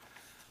possible.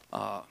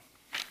 Al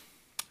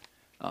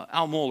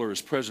Mohler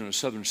is president of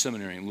Southern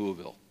Seminary in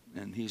Louisville,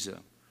 and he's a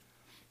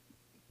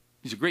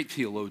great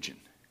theologian,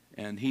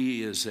 and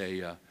he is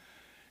a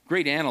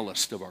great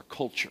analyst of our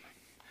culture.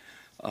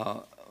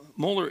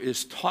 Mohler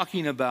is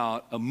talking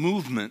about a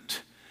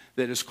movement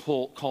that is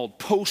called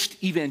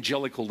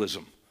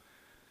post-evangelicalism.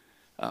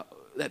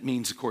 That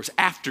means, of course,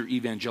 after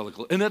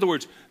evangelical. In other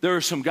words, there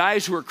are some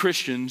guys who are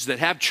Christians that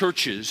have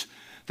churches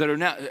that are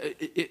now,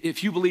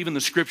 if you believe in the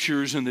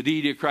scriptures and the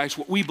deity of Christ,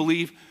 what we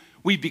believe,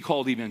 we'd be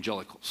called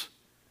evangelicals.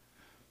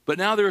 But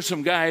now there are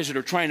some guys that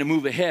are trying to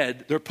move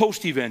ahead. They're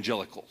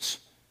post-evangelicals.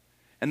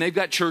 And they've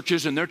got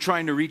churches, and they're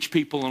trying to reach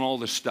people and all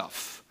this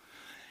stuff.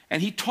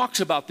 And he talks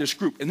about this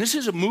group. And this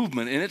is a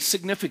movement, and it's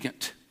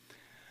significant.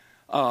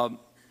 And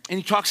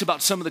he talks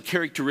about some of the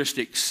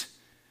characteristics.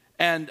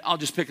 And I'll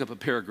just pick up a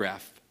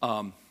paragraph.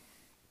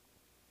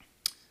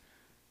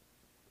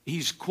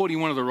 He's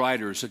quoting one of the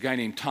writers, a guy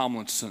named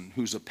Tomlinson,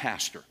 who's a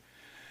pastor.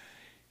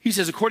 He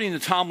says, according to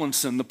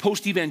Tomlinson, the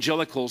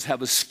post-evangelicals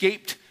have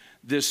escaped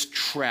this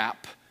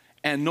trap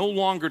and no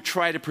longer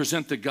try to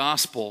present the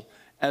gospel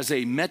as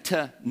a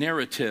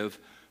meta-narrative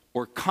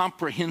or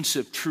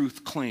comprehensive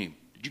truth claim.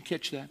 Did you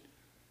catch that?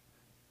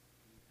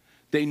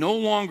 They no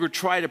longer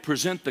try to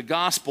present the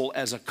gospel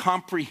as a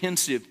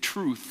comprehensive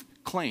truth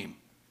claim.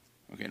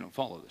 Okay, now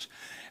follow this.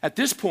 At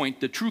this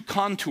point, the true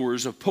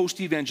contours of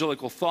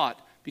post-evangelical thought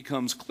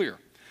becomes clear.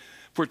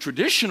 For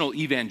traditional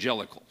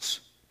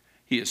evangelicals,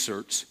 he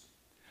asserts,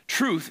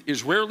 truth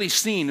is rarely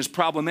seen as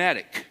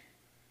problematic.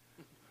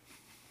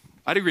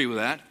 I'd agree with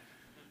that.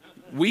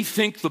 We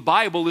think the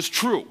Bible is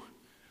true.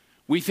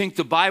 We think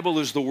the Bible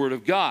is the Word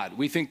of God.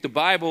 We think the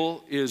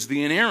Bible is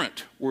the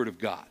inerrant Word of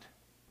God.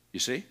 You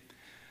see?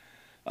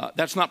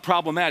 That's not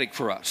problematic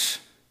for us.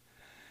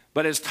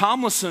 But as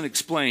Tomlinson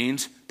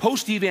explains,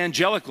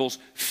 post-evangelicals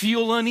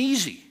feel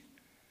uneasy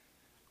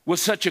with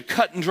such a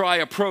cut and dry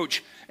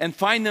approach and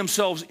find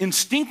themselves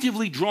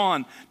instinctively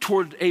drawn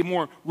toward a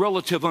more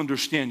relative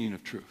understanding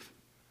of truth.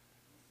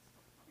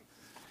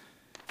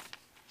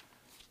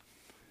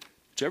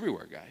 It's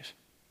everywhere, guys.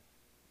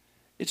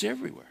 It's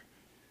everywhere.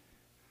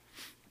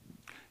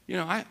 You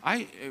know,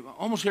 I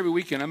almost every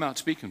weekend I'm out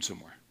speaking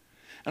somewhere.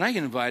 And I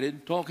get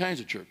invited to all kinds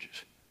of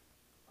churches.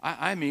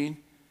 I mean,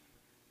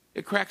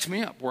 it cracks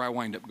me up where I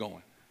wind up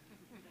going.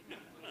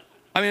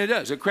 I mean, it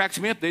does. It cracks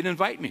me up. They'd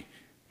invite me.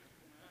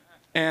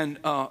 And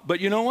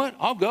but you know what?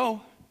 I'll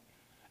go.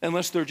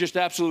 Unless they're just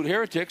absolute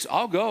heretics,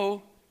 I'll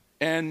go.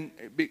 And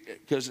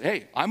because,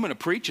 hey, I'm going to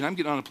preach and I'm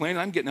getting on a plane and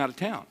I'm getting out of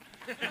town.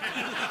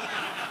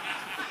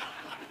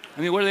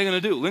 I mean, what are they going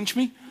to do? Lynch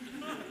me?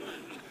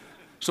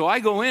 So I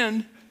go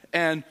in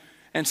and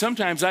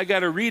sometimes I got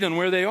to read on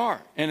where they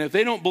are. And if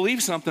they don't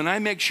believe something, I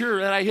make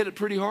sure that I hit it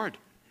pretty hard.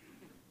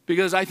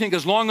 Because I think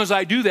as long as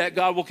I do that,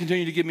 God will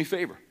continue to give me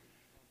favor.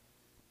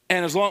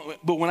 And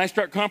but when I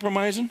start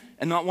compromising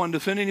and not wanting to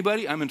offend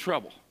anybody, I'm in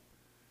trouble.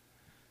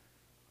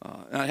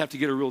 And I have to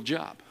get a real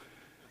job.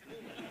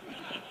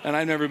 And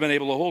I've never been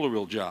able to hold a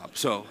real job.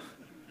 So,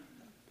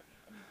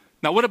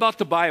 now what about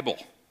the Bible?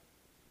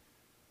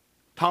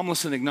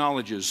 Tomlinson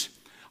acknowledges,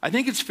 I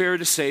think it's fair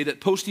to say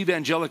that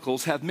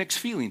post-evangelicals have mixed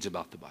feelings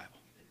about the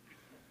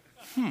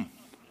Bible.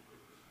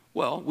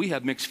 Well, we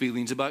have mixed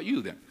feelings about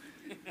you then.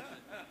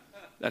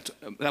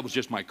 That was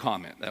just my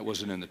comment. That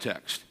wasn't in the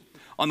text.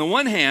 On the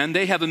one hand,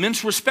 they have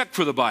immense respect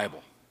for the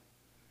Bible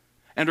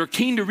and are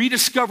keen to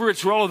rediscover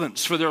its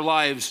relevance for their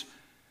lives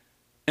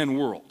and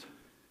world.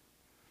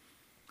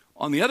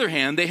 On the other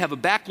hand, they have a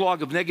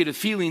backlog of negative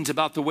feelings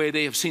about the way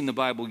they have seen the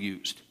Bible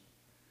used.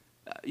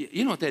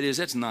 You know what that is?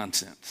 That's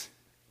nonsense.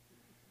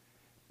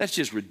 That's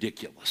just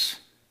ridiculous.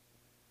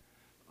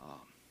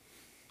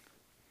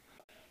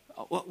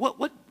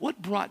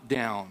 What brought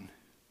down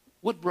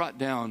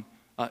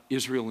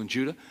Israel and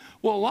Judah?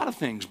 Well, a lot of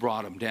things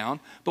brought them down,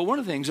 but one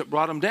of the things that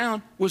brought them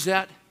down was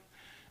that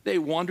they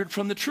wandered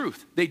from the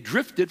truth. They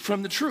drifted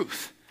from the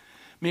truth.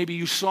 Maybe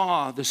you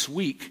saw this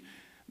week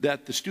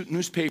that the student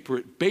newspaper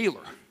at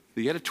Baylor,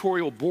 the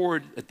editorial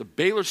board at the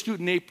Baylor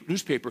student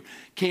newspaper,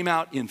 came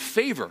out in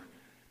favor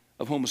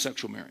of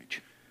homosexual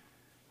marriage?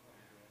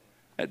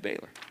 At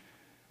Baylor.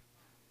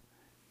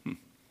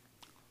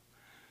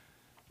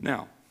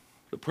 Now,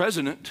 the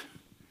president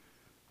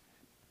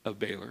of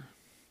Baylor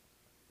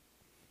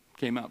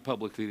came out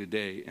publicly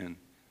today and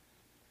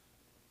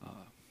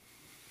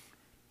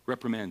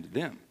reprimanded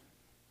them.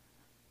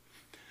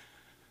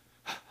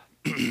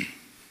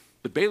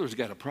 But Baylor's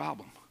got a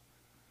problem.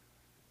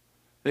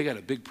 They got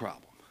a big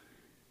problem.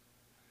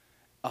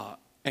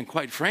 And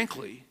quite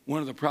frankly, one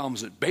of the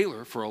problems at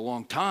Baylor for a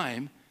long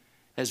time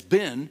has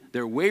been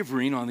their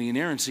wavering on the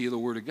inerrancy of the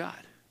Word of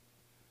God.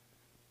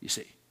 You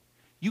see,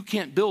 you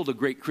can't build a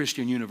great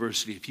Christian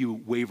university if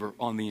you waver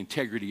on the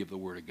integrity of the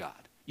Word of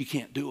God. You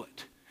can't do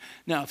it.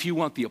 Now, if you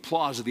want the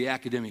applause of the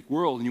academic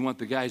world and you want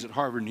the guys at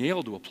Harvard and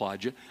Yale to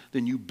applaud you,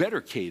 then you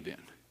better cave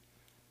in.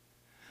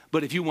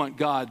 But if you want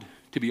God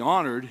to be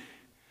honored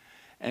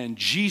and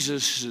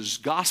Jesus'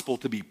 gospel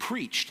to be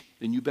preached,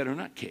 then you better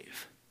not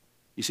cave.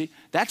 You see,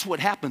 that's what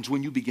happens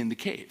when you begin to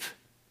cave.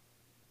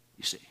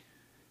 You see.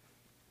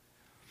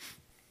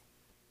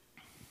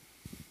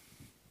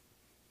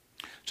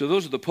 So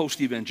those are the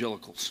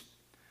post-evangelicals.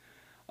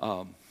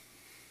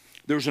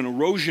 There's an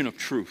erosion of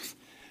truth.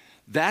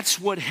 That's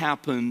what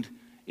happened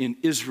in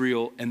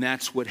Israel, and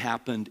that's what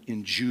happened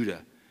in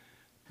Judah.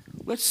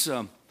 Let's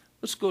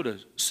go to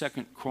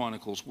 2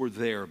 Chronicles. We're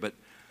there, but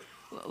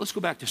let's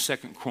go back to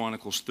 2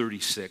 Chronicles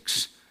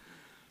 36.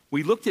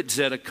 We looked at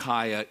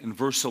Zedekiah in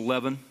verse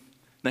 11.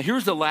 Now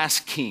here's the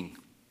last king,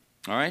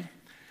 all right?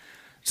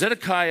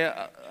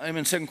 Zedekiah, I'm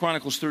in 2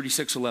 Chronicles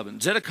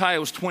 36:11. Zedekiah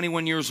was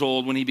 21 years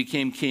old when he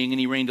became king, and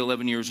he reigned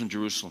 11 years in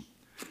Jerusalem.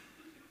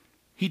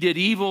 He did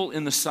evil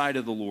in the sight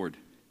of the Lord,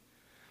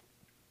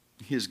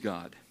 his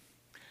God.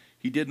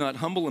 He did not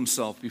humble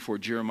himself before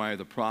Jeremiah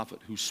the prophet,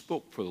 who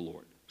spoke for the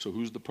Lord. So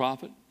who's the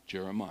prophet?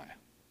 Jeremiah.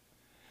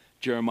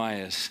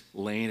 Jeremiah is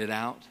laying it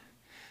out.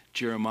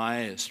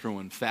 Jeremiah is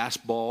throwing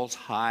fastballs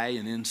high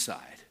and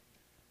inside,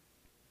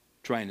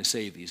 trying to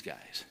save these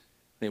guys.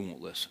 They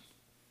won't listen.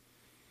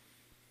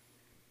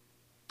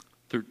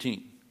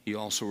 13, he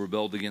also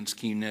rebelled against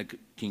King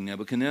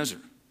Nebuchadnezzar,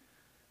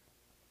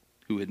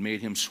 who had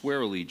made him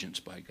swear allegiance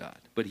by God.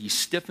 But he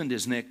stiffened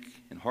his neck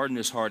and hardened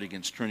his heart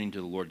against turning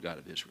to the Lord God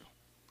of Israel.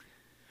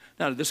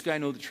 Now, did this guy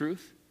know the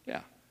truth?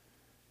 Yeah.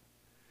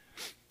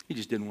 He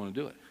just didn't want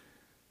to do it.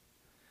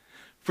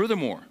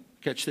 Furthermore,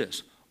 catch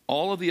this.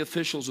 All of the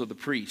officials of the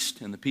priest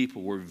and the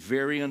people were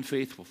very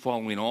unfaithful,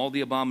 following all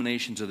the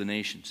abominations of the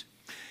nations.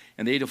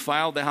 And they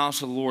defiled the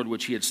house of the Lord,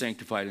 which he had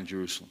sanctified in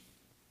Jerusalem.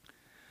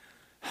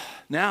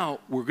 Now,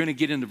 we're going to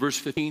get into verse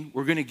 15.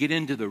 We're going to get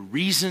into the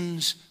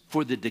reasons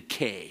for the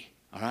decay,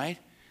 all right?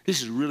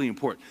 This is really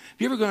important. Have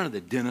you ever gone to the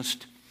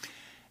dentist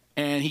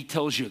and he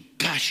tells you,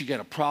 gosh, you got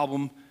a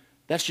problem.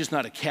 That's just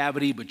not a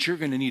cavity, but you're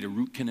going to need a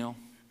root canal.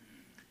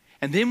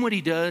 And then what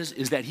he does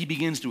is that he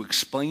begins to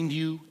explain to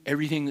you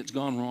everything that's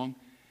gone wrong.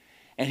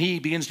 And he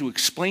begins to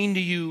explain to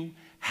you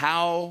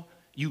how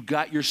you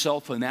got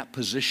yourself in that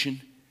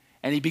position.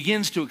 And he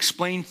begins to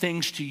explain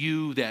things to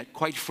you that,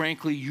 quite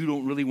frankly, you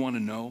don't really want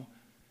to know.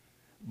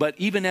 But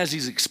even as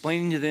he's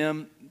explaining to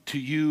them, to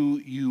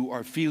you, you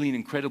are feeling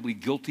incredibly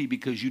guilty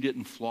because you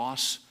didn't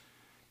floss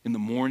in the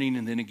morning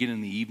and then again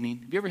in the evening.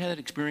 Have you ever had that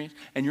experience?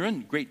 And you're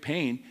in great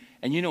pain,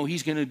 and you know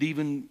he's going to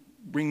even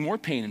bring more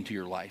pain into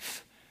your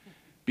life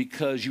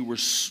because you were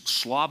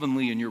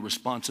slovenly in your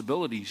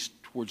responsibilities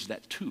towards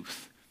that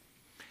tooth.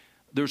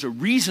 There's a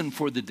reason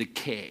for the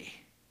decay,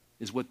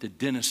 is what the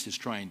dentist is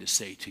trying to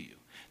say to you.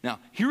 Now,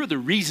 here are the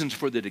reasons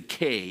for the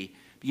decay,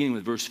 beginning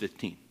with verse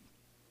 15.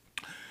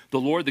 The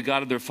Lord, the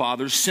God of their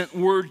fathers, sent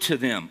word to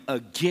them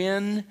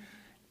again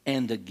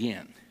and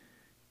again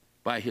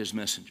by his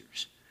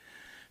messengers,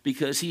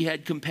 because he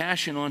had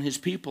compassion on his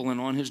people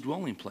and on his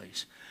dwelling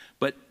place.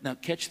 But now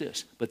catch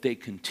this, but they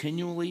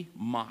continually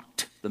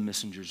mocked the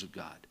messengers of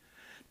God,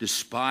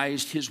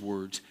 despised his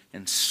words,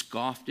 and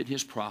scoffed at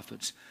his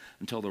prophets,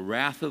 until the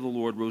wrath of the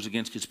Lord rose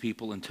against his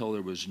people, until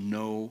there was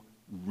no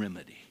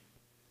remedy.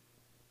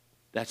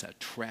 That's a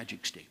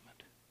tragic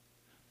statement.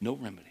 No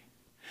remedy.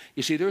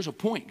 You see, there's a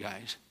point,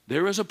 guys.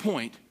 There is a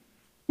point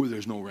where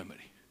there's no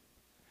remedy.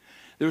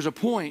 There's a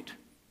point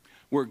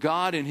where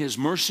God in his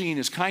mercy and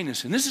his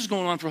kindness, and this is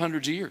going on for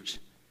hundreds of years,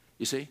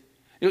 you see.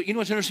 You know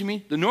what's interesting to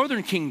me? The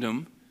northern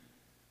kingdom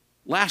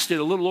lasted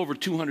a little over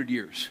 200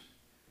 years.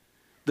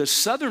 The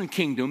southern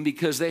kingdom,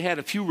 because they had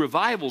a few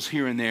revivals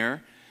here and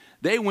there,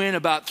 they went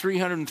about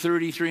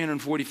 330,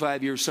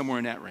 345 years, somewhere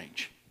in that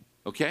range.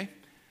 Okay?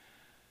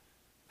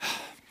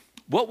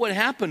 What would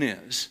happen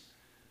is,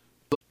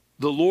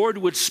 the Lord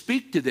would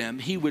speak to them.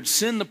 He would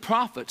send the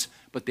prophets,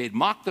 but they'd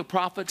mock the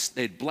prophets.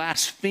 They'd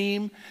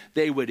blaspheme.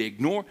 They would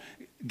ignore.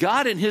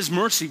 God in his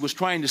mercy was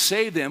trying to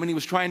save them, and he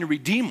was trying to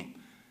redeem them.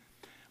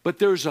 But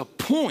there's a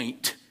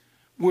point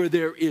where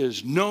there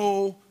is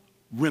no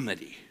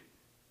remedy.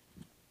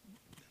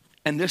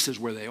 And this is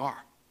where they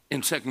are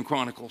in 2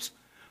 Chronicles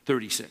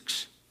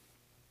 36.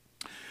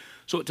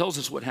 So it tells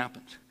us what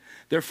happened.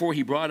 Therefore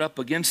he brought up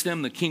against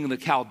them the king of the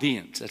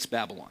Chaldeans, that's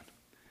Babylon,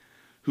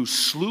 who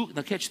slew,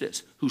 now catch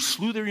this, who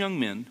slew their young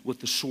men with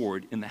the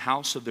sword in the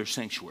house of their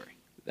sanctuary.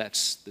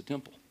 That's the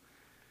temple.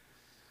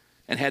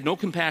 And had no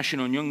compassion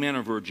on young man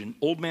or virgin,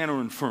 old man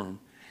or infirm.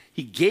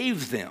 He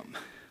gave them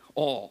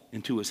all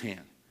into his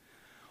hand.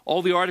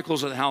 All the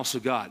articles of the house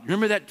of God.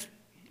 Remember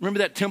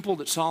that temple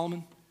that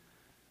Solomon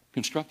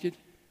constructed?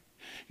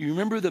 You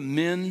remember the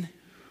men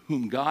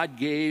whom God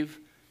gave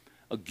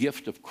a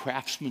gift of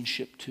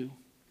craftsmanship to?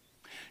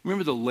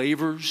 Remember the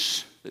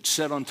lavers that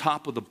sat on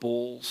top of the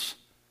bowls?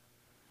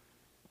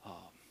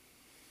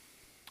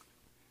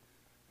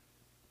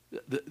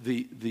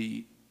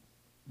 The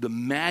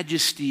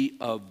majesty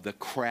of the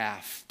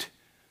craft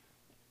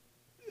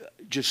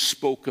just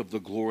spoke of the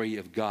glory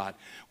of God.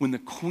 When the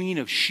Queen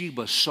of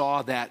Sheba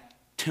saw that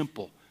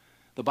temple,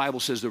 the Bible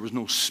says there was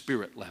no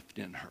spirit left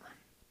in her.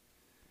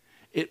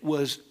 It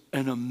was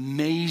an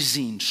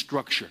amazing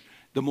structure,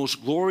 the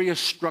most glorious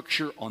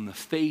structure on the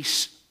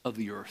face of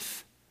the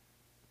earth.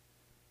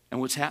 And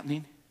what's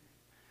happening?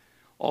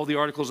 All the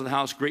articles of the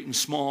house, great and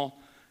small,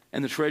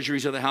 and the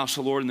treasuries of the house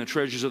of the Lord and the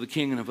treasures of the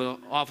king and of the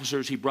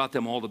officers, he brought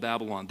them all to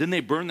Babylon. Then they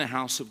burned the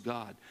house of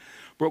God,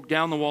 broke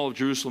down the wall of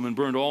Jerusalem, and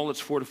burned all its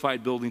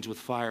fortified buildings with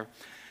fire,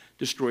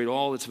 destroyed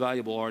all its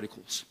valuable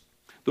articles.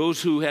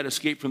 Those who had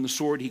escaped from the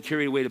sword he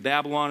carried away to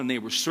Babylon, and they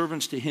were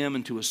servants to him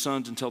and to his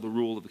sons until the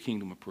rule of the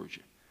kingdom of Persia.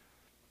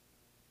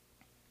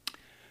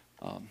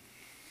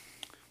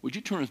 Would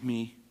you turn with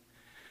me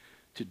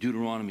to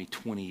Deuteronomy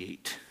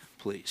 28,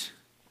 please?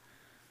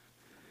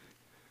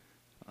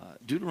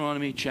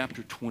 Deuteronomy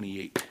chapter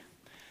 28.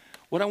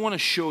 What I want to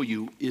show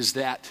you is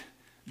that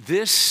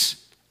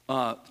this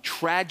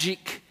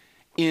tragic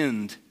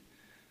end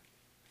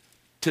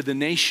to the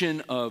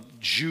nation of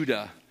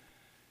Judah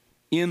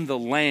in the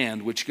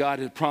land which God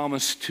had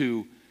promised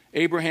to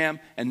Abraham,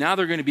 and now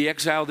they're going to be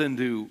exiled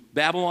into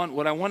Babylon.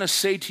 What I want to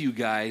say to you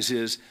guys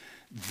is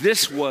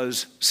this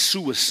was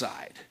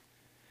suicide.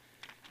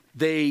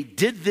 They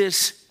did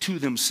this to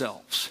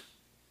themselves.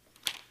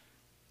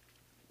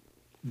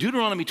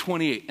 Deuteronomy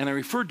 28, and I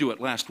referred to it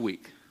last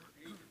week.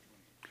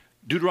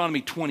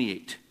 Deuteronomy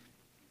 28.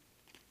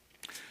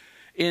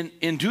 In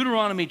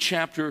Deuteronomy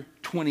chapter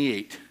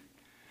 28,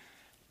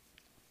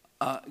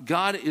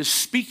 God is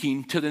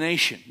speaking to the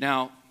nation.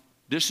 Now,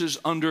 this is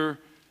under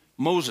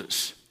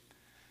Moses.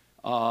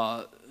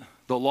 The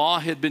law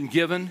had been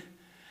given,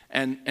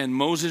 and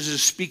Moses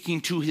is speaking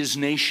to his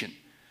nation.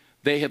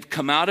 They have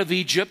come out of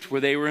Egypt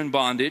where they were in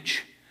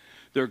bondage.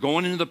 They're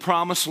going into the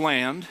promised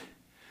land.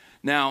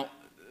 Now,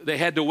 they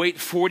had to wait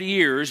 40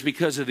 years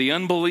because of the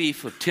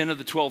unbelief of 10 of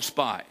the 12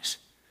 spies.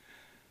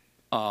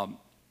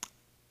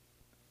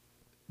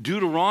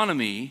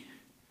 Deuteronomy,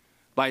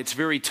 by its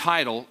very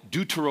title,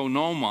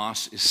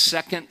 Deuteronomos is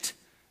second.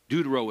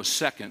 Deutero is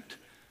second.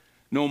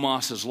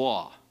 Nomos is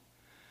law.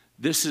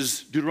 This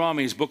is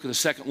Deuteronomy's book of the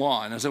second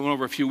law. And as I went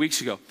over a few weeks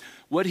ago,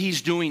 what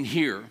he's doing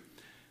here,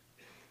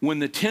 when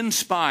the 10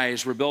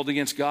 spies rebelled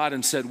against God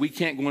and said, we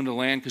can't go into the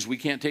land because we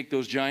can't take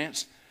those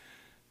giants,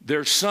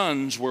 their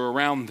sons were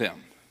around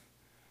them.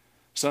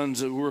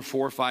 Sons who were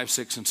 4, 5,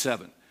 6, and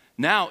 7.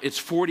 Now it's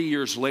 40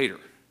 years later.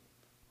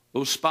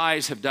 Those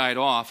spies have died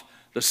off.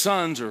 The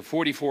sons are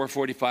 44,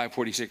 45,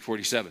 46,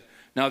 47.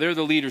 Now they're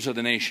the leaders of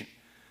the nation.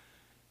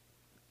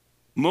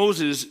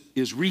 Moses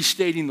is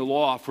restating the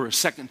law for a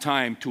second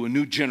time to a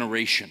new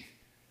generation.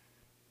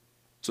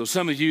 So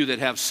some of you that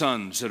have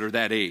sons that are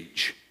that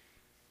age,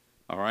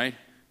 all right,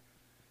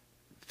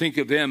 think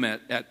of them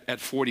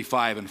at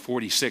 45 and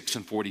 46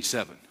 and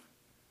 47.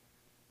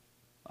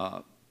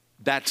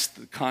 That's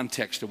the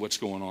context of what's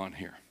going on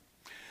here.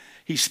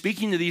 He's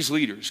speaking to these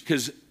leaders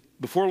because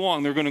before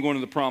long they're going to go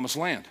into the promised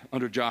land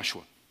under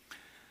Joshua.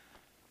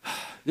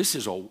 This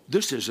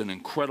is an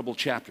incredible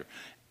chapter.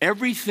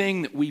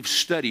 Everything that we've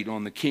studied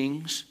on the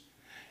kings,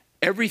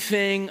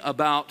 everything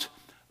about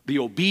the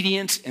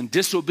obedience and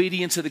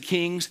disobedience of the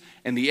kings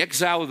and the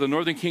exile of the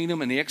northern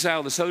kingdom and the exile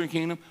of the southern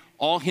kingdom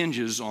all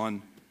hinges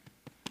on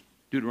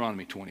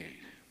Deuteronomy 28.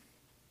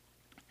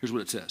 Here's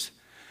what it says.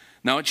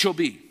 Now it shall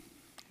be,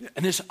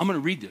 and this, I'm going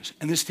to read this,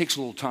 and this takes a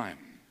little time,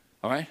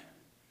 all right?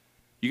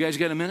 You guys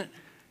got a minute?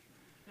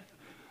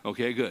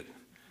 Okay, good.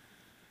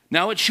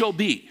 Now it shall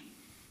be,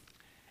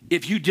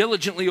 if you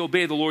diligently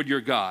obey the Lord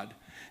your God,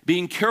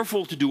 being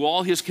careful to do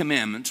all his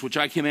commandments, which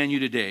I command you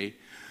today,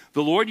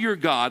 the Lord your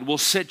God will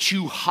set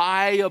you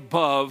high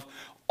above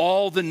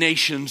all the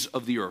nations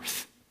of the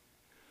earth.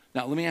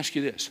 Now, let me ask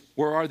you this.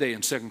 Where are they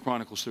in 2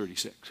 Chronicles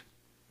 36?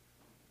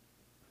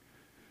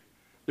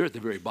 They're at the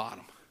very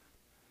bottom.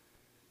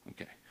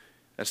 Okay.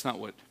 That's not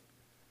what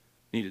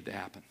needed to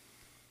happen.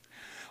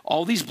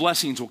 All these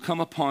blessings will come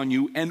upon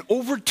you and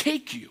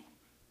overtake you.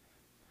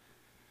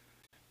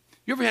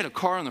 You ever had a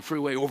car on the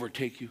freeway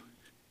overtake you?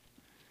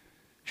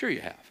 Sure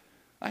you have.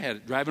 I had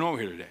it driving over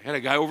here today. I had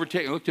a guy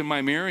overtake. I looked in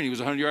my mirror and he was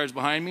 100 yards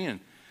behind me, and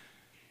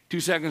 2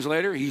 seconds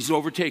later, he's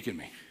overtaken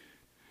me.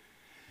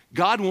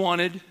 God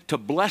wanted to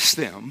bless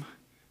them.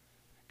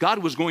 God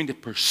was going to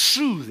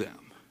pursue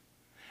them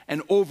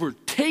and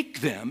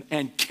overtake them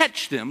and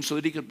catch them so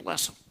that he could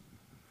bless them.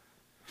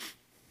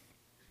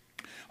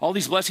 All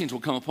these blessings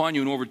will come upon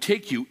you and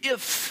overtake you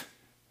if,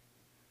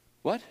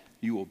 what?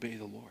 You obey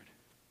the Lord.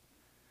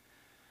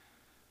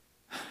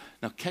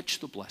 Now catch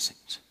the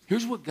blessings.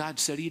 Here's what God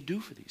said he'd do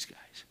for these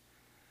guys.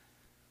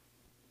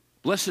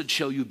 Blessed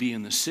shall you be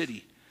in the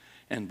city,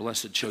 and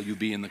blessed shall you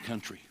be in the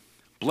country.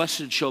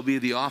 Blessed shall be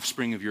the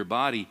offspring of your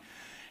body,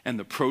 and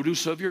the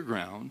produce of your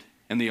ground,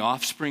 and the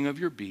offspring of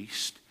your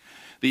beast,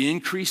 the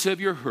increase of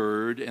your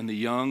herd, and the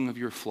young of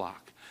your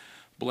flock.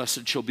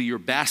 Blessed shall be your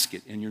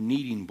basket and your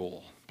kneading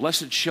bowl.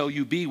 Blessed shall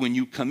you be when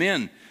you come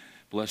in.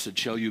 Blessed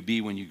shall you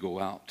be when you go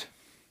out.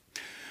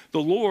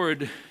 The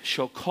Lord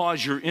shall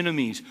cause your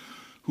enemies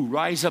who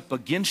rise up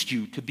against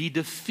you to be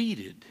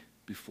defeated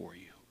before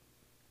you.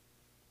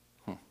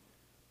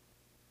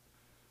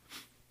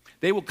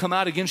 They will come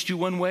out against you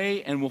one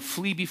way and will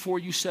flee before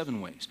you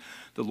 7 ways.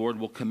 The Lord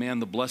will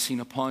command the blessing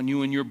upon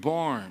you in your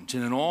barns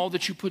and in all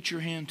that you put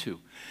your hand to.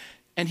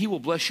 And he will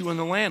bless you in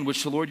the land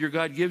which the Lord your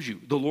God gives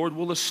you. The Lord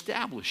will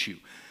establish you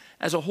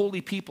as a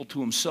holy people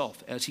to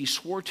himself, as he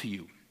swore to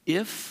you,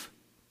 if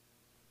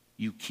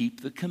you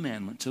keep the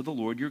commandments of the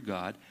Lord your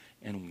God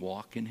and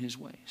walk in his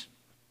ways.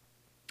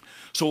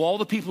 So all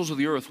the peoples of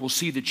the earth will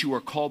see that you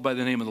are called by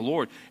the name of the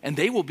Lord, and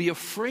they will be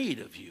afraid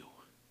of you.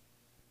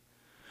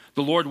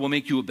 The Lord will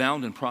make you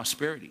abound in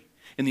prosperity,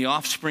 in the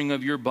offspring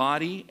of your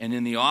body, and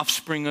in the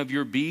offspring of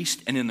your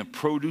beast, and in the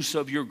produce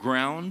of your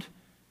ground.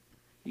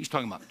 He's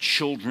talking about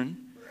children.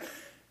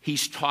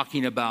 He's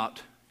talking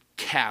about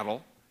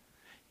cattle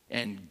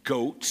and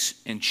goats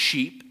and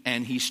sheep,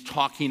 and he's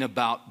talking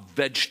about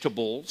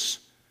vegetables.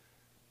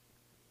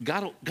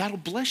 God will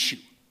bless you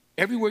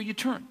everywhere you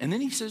turn. And then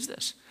he says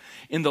this,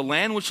 in the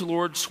land which the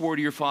Lord swore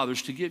to your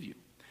fathers to give you.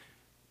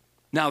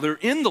 Now, they're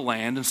in the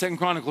land in 2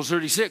 Chronicles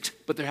 36,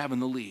 but they're having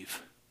to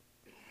leave.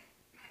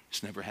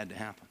 It's never had to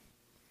happen.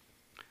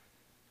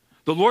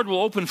 The Lord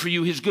will open for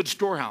you his good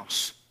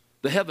storehouse,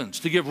 the heavens,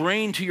 to give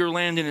rain to your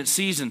land in its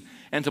season,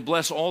 and to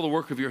bless all the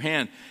work of your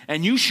hand.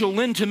 And you shall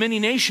lend to many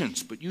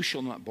nations, but you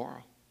shall not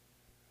borrow.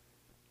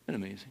 Isn't that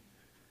amazing?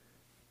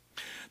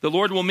 The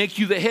Lord will make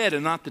you the head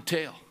and not the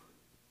tail.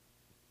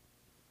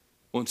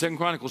 Well, in 2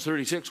 Chronicles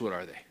 36, what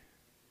are they?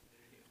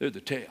 They're the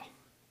tail.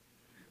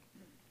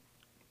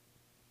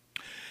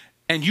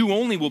 And you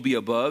only will be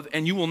above,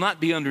 and you will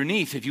not be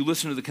underneath, if you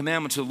listen to the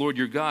commandments of the Lord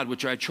your God,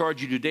 which I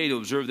charge you today to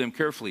observe them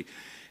carefully.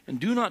 And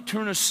do not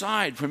turn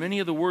aside from any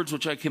of the words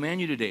which I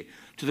command you today,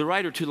 to the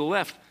right or to the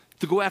left,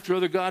 to go after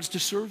other gods to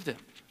serve them.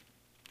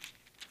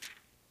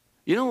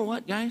 You know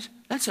what, guys?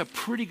 That's a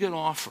pretty good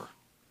offer.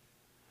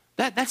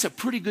 That's a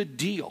pretty good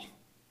deal.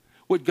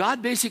 What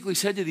God basically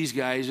said to these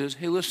guys is,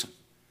 hey, listen,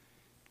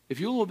 if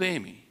you'll obey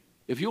me,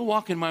 if you'll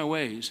walk in my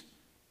ways,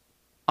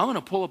 I'm going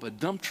to pull up a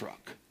dump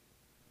truck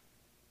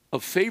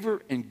of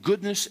favor and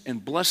goodness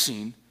and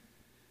blessing,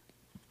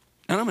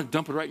 and I'm going to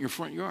dump it right in your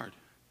front yard.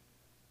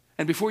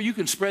 And before you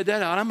can spread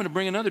that out, I'm going to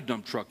bring another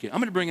dump truck in. I'm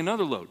going to bring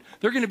another load.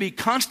 There are going to be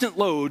constant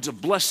loads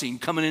of blessing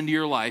coming into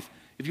your life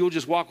if you'll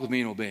just walk with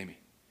me and obey me.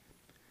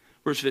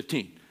 Verse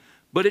 15.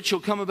 But it shall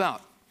come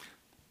about.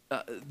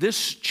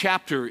 This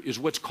chapter is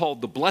what's called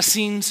the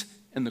blessings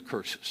and the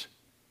curses.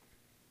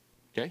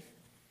 Okay?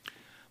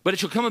 But it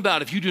shall come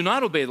about if you do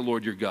not obey the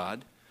Lord your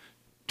God,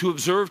 to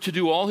observe to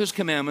do all his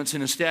commandments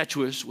and his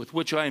statutes with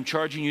which I am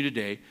charging you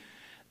today,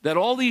 that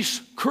all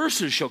these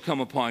curses shall come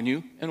upon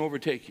you and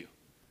overtake you.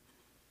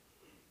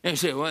 And you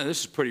say, well,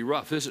 this is pretty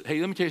rough. Hey,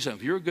 let me tell you something.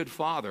 If you're a good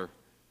father,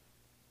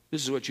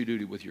 this is what you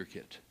do with your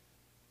kids.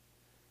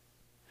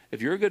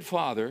 If you're a good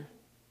father,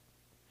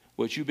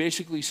 what you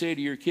basically say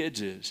to your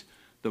kids is,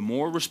 the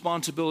more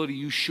responsibility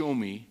you show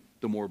me,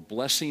 the more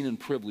blessing and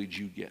privilege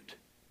you get.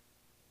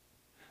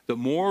 The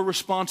more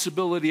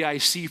responsibility I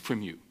see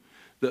from you,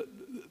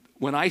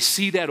 when I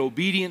see that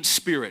obedient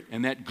spirit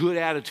and that good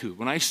attitude,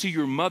 when I see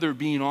your mother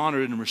being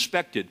honored and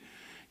respected,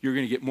 you're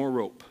going to get more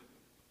rope,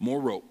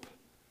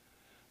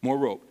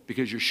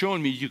 because you're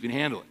showing me you can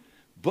handle it.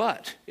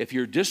 But if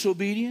you're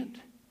disobedient,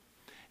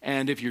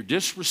 and if you're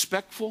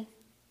disrespectful,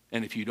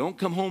 and if you don't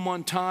come home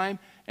on time,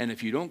 and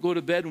if you don't go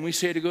to bed when we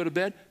say to go to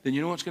bed, then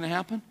you know what's going to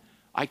happen?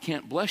 I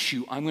can't bless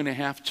you. I'm going to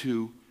have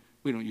to,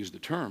 we don't use the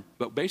term,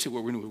 but basically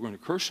what we're going to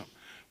curse them.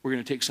 We're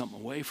going to take something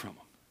away from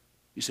them.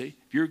 You see,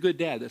 if you're a good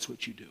dad, that's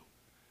what you do.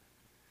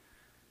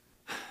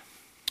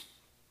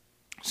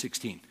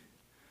 16.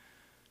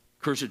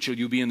 Cursed shall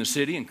you be in the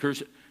city, and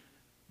cursed.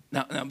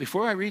 Now,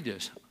 before I read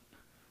this,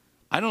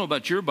 I don't know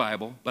about your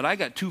Bible, but I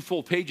got 2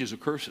 full pages of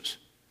curses.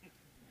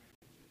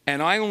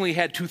 And I only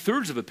had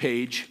 2/3 of a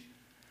page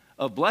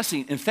of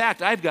blessing. In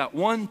fact, I've got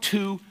 1,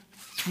 2,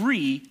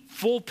 3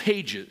 full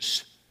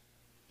pages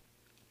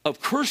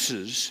of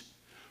curses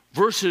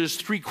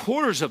versus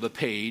 3/4 of a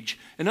page.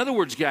 In other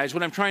words, guys,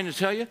 what I'm trying to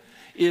tell you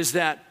is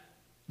that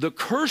the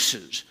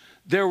curses,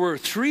 there were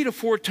 3 to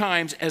 4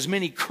 times as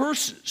many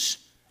curses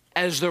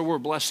as there were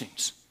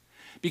blessings.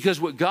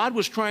 Because what God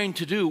was trying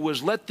to do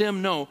was let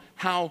them know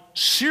how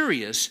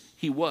serious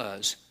he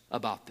was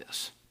about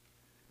this.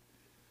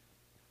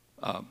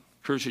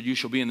 Cursed you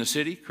shall be in the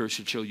city,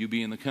 cursed shall you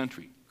be in the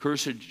country.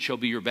 Cursed shall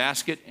be your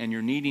basket and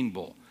your kneading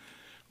bowl.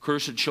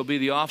 Cursed shall be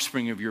the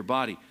offspring of your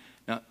body.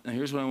 Now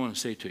here's what I want to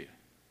say to you.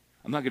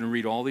 I'm not going to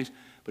read all these,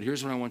 but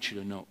here's what I want you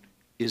to note,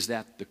 is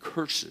that the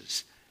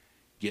curses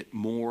get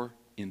more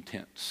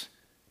intense.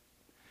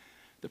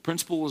 The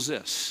principle is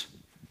this.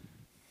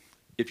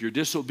 If you're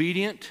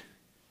disobedient,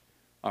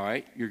 all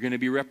right, you're going to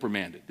be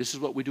reprimanded. This is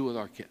what we do with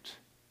our kids.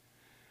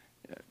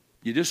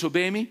 You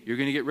disobey me, you're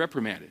going to get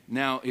reprimanded.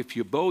 Now, if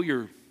you bow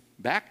your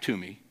back to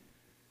me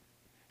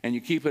and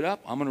you keep it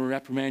up, I'm going to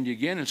reprimand you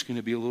again. It's going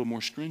to be a little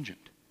more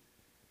stringent.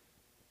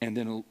 And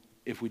then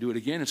if we do it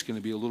again, it's going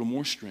to be a little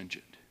more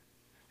stringent.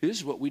 This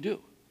is what we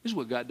do. This is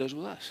what God does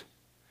with us.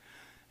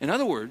 In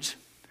other words,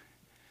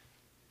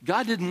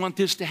 God didn't want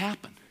this to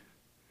happen.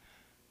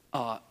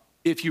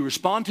 If you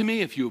respond to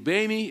me, if you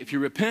obey me, if you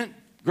repent,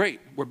 great,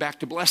 we're back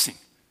to blessing.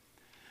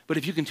 But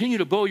if you continue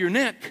to bow your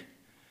neck,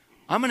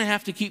 I'm going to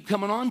have to keep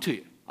coming on to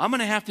you. I'm going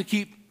to have to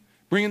keep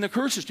bringing the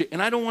curses to you.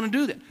 And I don't want to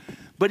do that.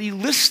 But he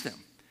lists them.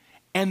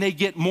 And they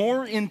get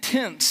more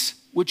intense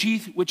with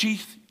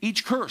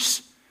each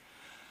curse.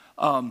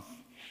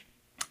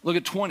 Look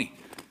at 20.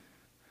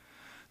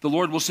 The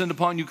Lord will send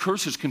upon you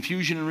curses,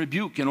 confusion, and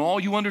rebuke, and all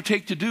you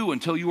undertake to do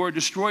until you are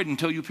destroyed,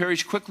 until you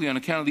perish quickly on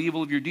account of the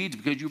evil of your deeds,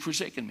 because you've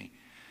forsaken me.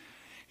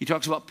 He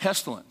talks about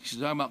pestilence. He's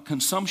talking about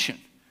consumption.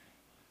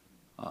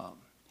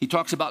 He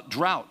talks about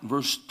drought in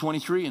verse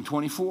 23 and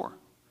 24.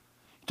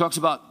 He talks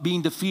about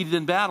being defeated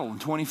in battle in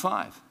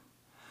 25.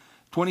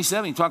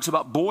 27, he talks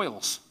about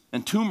boils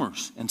and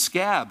tumors and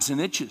scabs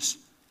and itches.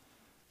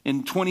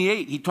 In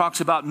 28, he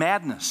talks about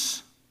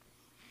madness.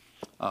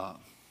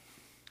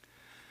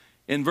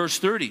 In verse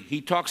 30, he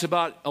talks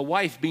about a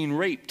wife being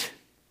raped.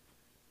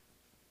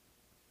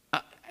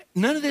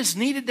 None of this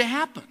needed to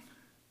happen.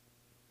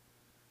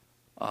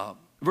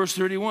 Verse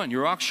 31,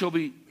 your ox shall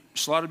be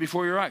slaughtered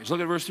before your eyes.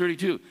 Look at verse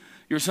 32.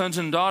 Your sons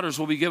and daughters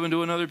will be given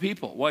to another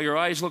people, while your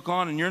eyes look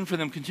on and yearn for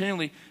them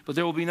continually, but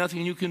there will be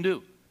nothing you can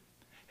do.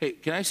 Hey,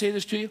 can I say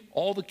this to you?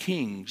 All the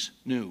kings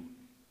knew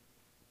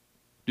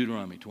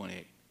Deuteronomy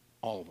 28.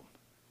 All of them.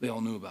 They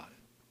all knew about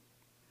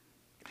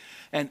it.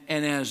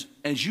 And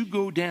as you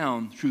go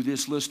down through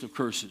this list of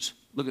curses,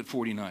 look at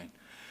 49.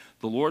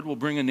 The Lord will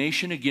bring a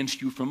nation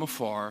against you from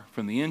afar,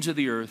 from the ends of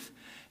the earth,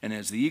 and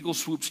as the eagle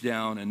swoops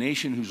down, a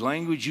nation whose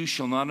language you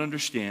shall not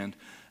understand,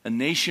 a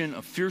nation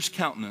of fierce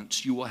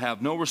countenance, you will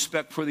have no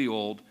respect for the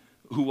old,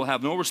 who will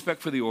have no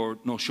respect for the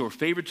old, nor show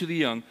favor to the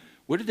young.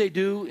 What did they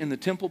do in the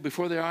temple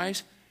before their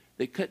eyes?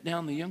 They cut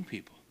down the young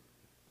people.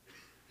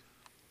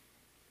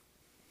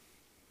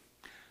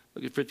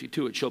 Look at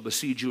 52. It shall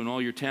besiege you in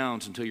all your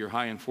towns until you're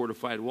high and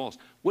fortified walls.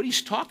 What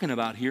he's talking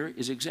about here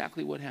is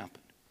exactly what happened.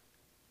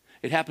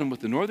 It happened with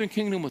the northern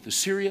kingdom, with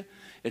Assyria.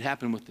 It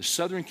happened with the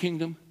southern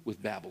kingdom,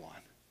 with Babylon.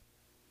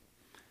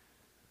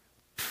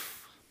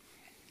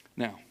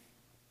 Now,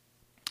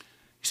 you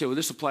say, well,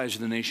 this applies to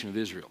the nation of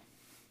Israel.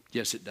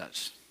 Yes, it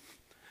does.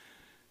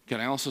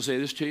 Can I also say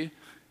this to you?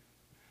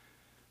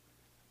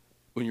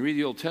 When you read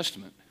the Old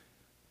Testament,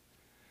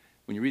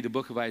 when you read the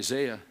book of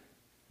Isaiah,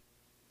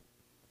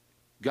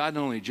 God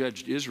not only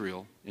judged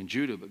Israel and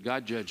Judah, but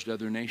God judged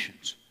other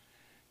nations.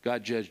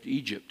 God judged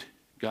Egypt.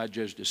 God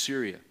judged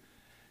Assyria.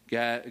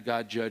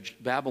 God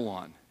judged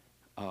Babylon.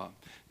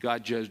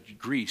 God judged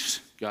Greece.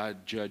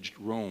 God judged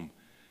Rome.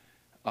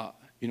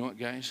 You know what,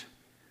 guys?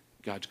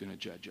 God's going to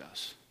judge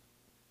us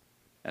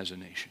as a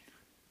nation.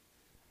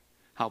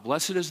 How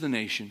blessed is the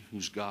nation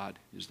whose God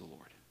is the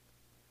Lord.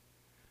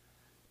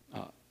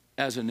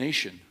 As a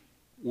nation,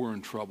 we're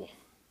in trouble.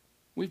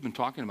 We've been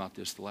talking about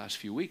this the last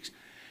few weeks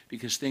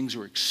because things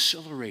are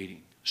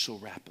accelerating so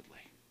rapidly.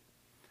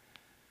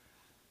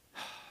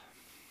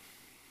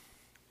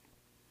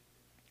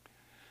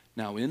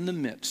 Now, in the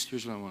midst,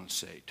 here's what I want to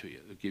say to you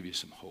to give you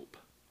some hope,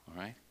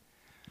 all right?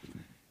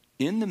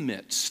 In the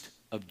midst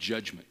of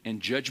judgment,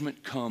 and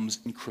judgment comes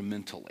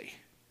incrementally,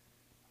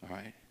 all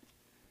right?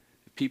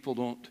 People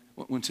don't,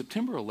 when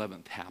September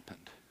 11th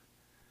happened,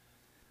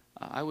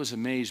 I was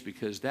amazed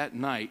because that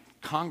night,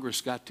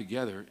 Congress got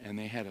together and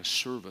they had a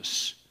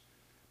service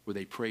where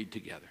they prayed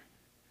together.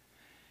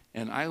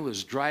 And I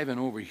was driving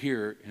over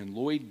here, and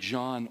Lloyd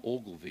John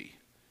Ogilvie,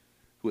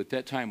 who at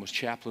that time was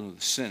chaplain of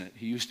the Senate,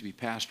 he used to be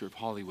pastor of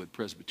Hollywood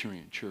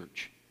Presbyterian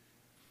Church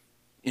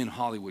in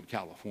Hollywood,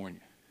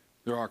 California.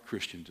 There are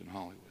Christians in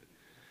Hollywood.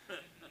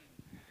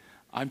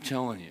 I'm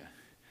telling you,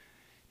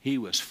 he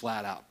was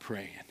flat out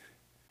praying.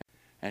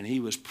 And he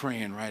was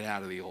praying right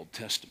out of the Old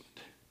Testament.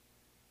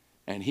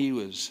 And he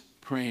was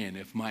praying,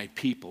 if my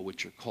people,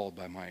 which are called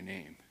by my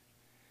name,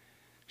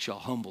 shall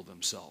humble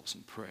themselves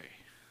and pray,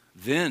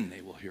 then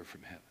they will hear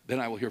from heaven. Then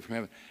I will hear from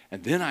heaven,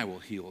 and then I will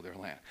heal their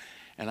land.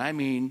 And I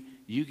mean,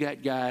 you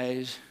got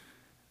guys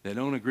that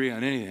don't agree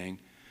on anything,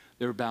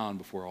 they're bowing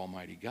before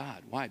Almighty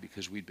God. Why?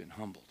 Because we'd been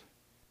humbled.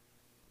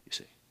 You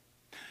see.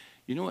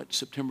 You know what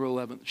September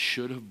 11th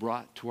should have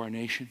brought to our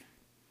nation?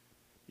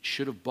 It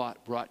should have brought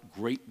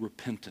great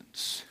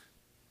repentance.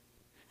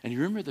 And you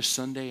remember the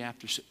Sunday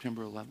after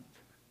September 11th?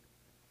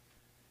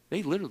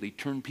 They literally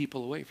turned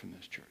people away from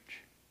this church.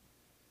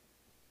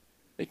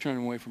 They turned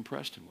them away from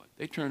Prestonwood.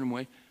 They turned them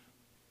away.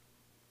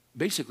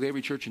 Basically,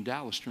 every church in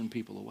Dallas turned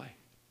people away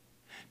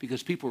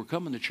Because people were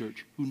coming to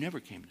church who never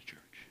came to church.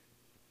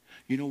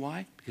 You know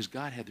why? Because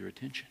God had their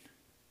attention.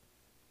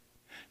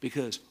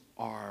 Because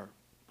our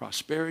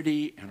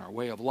prosperity and our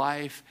way of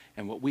life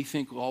and what we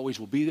think always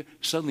will be there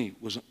suddenly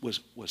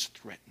was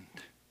threatened.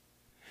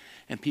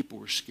 And people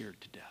were scared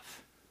to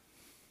death.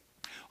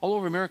 All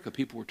over America,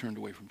 people were turned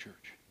away from church.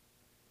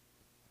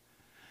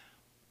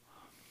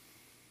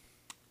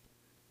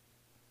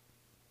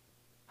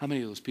 How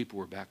many of those people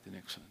were back the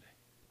next Sunday?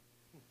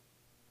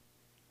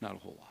 Not a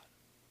whole lot.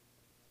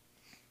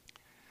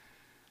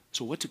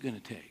 So what's it going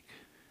to take?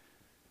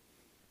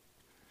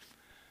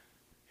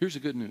 Here's the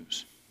good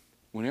news.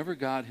 Whenever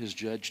God has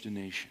judged a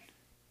nation,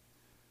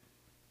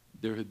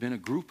 there have been a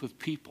group of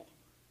people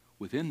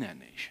within that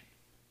nation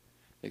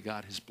that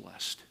God has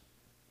blessed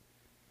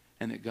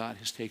and that God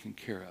has taken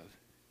care of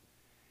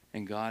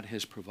and God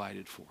has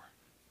provided for.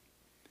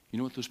 You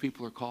know what those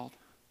people are called?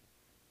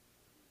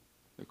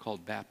 They're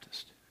called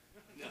Baptist.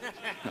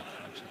 No,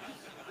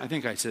 I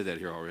think I said that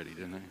here already,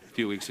 didn't I? A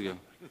few weeks ago.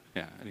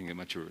 Yeah, I didn't get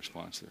much of a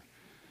response there.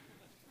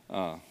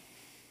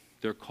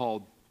 They're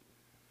called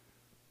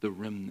the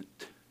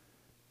remnant.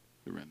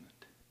 The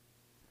remnant.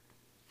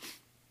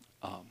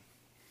 Now,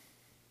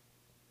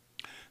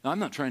 I'm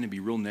not trying to be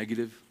real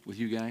negative with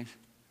you guys.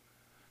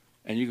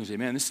 And you can say,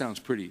 man, this sounds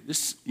pretty.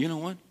 You know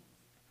what?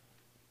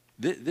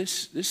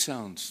 This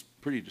sounds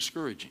pretty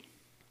discouraging.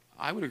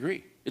 I would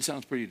agree. It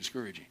sounds pretty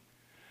discouraging.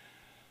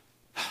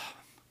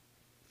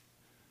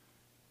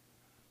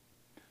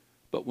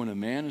 But when a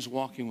man is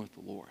walking with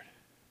the Lord,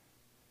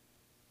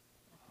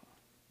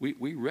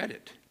 we read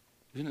it.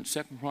 Isn't it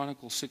 2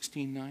 Chronicles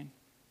 16:9?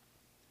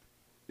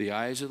 The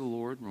eyes of the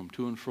Lord roam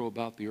to and fro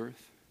about the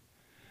earth,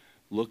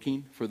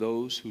 looking for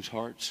those whose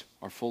hearts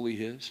are fully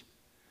his,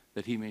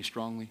 that he may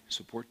strongly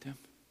support them.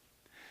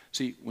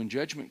 See, when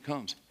judgment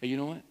comes, hey, you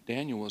know what?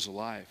 Daniel was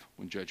alive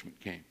when judgment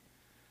came.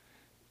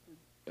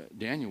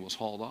 Daniel was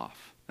hauled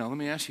off. Now, let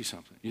me ask you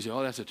something. You say,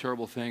 oh, that's a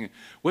terrible thing.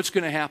 What's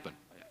going to happen?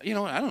 You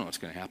know what? I don't know what's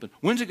going to happen.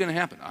 When's it going to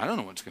happen? I don't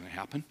know what's going to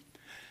happen.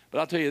 But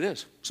I'll tell you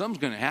this.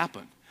 Something's going to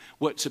happen.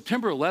 What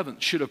September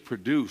 11th should have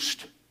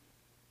produced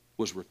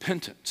was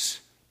repentance.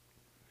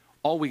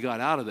 All we got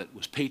out of it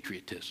was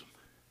patriotism.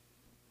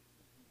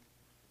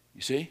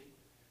 You see?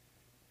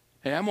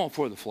 Hey, I'm all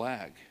for the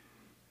flag.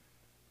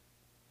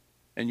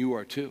 And you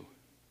are too.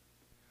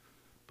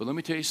 But let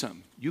me tell you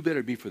something. You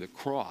better be for the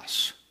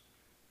cross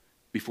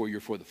before you're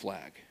for the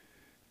flag.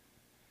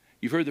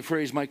 You've heard the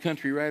phrase, my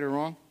country right or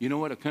wrong? You know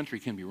what? A country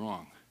can be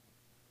wrong.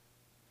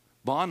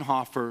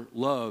 Bonhoeffer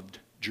loved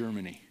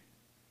Germany.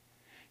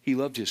 He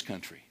loved his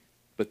country.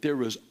 But there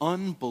was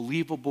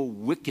unbelievable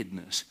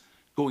wickedness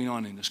going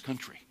on in this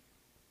country.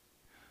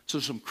 So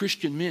some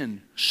Christian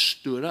men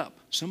stood up.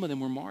 Some of them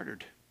were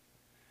martyred.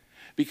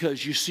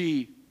 Because you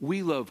see,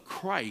 we love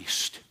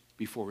Christ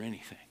before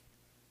anything.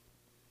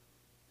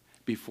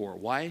 Before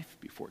wife,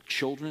 before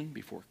children,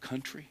 before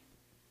country.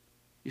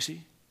 You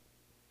see?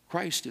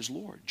 Christ is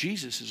Lord.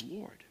 Jesus is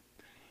Lord.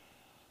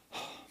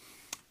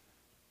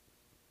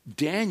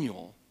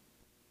 Daniel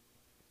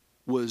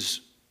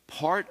was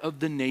part of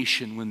the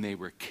nation when they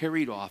were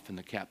carried off in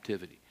the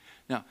captivity.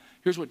 Now,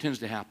 here's what tends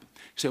to happen.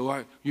 You say,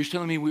 well, you're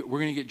telling me we're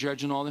going to get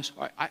judged on all this?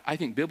 I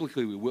think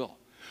biblically we will.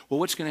 Well,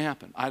 what's going to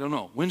happen? I don't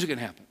know. When's it going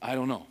to happen? I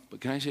don't know. But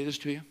can I say this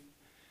to you?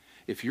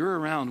 If you're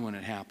around when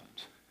it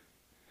happens,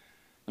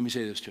 let me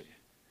say this to you.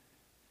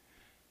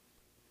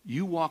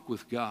 You walk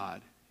with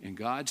God, and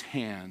God's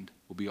hand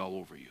will be all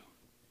over you.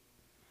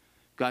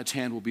 God's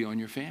hand will be on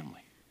your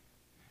family.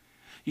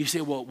 You say,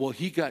 well,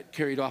 he got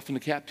carried off into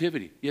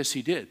captivity. Yes,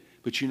 he did.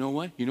 But you know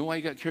what? You know why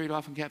he got carried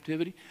off in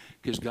captivity?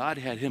 Because God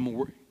had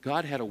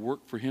a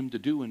work for him to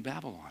do in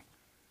Babylon.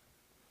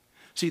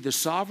 See, the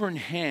sovereign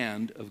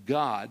hand of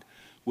God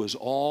was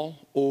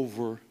all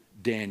over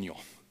Daniel.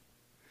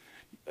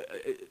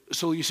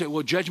 So you say,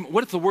 well, judgment,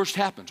 what if the worst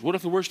happens? What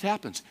if the worst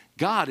happens?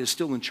 God is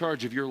still in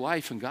charge of your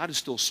life, and God is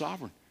still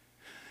sovereign.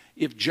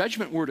 If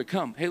judgment were to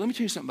come, hey, let me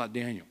tell you something about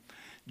Daniel.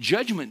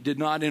 Judgment did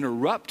not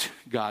interrupt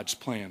God's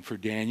plan for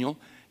Daniel.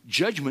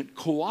 Judgment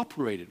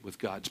cooperated with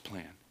God's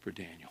plan for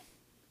Daniel.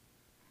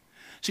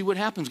 See, what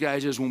happens,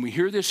 guys, is when we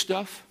hear this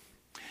stuff,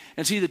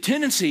 and see, the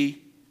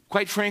tendency,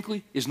 quite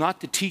frankly, is not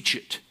to teach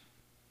it.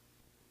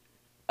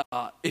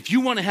 If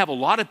you want to have a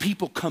lot of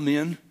people come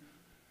in,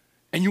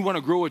 and you want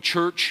to grow a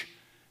church,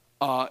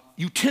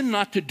 you tend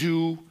not to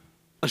do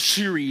a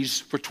series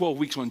for 12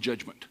 weeks on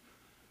judgment.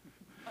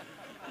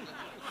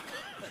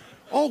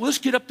 Oh, let's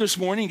get up this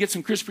morning and get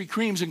some Krispy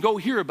Kremes and go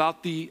hear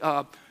about the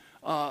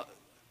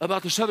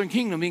southern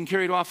kingdom being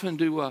carried off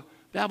into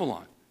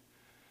Babylon.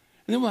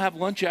 And then we'll have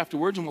lunch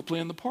afterwards and we'll play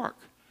in the park.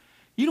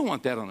 You don't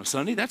want that on a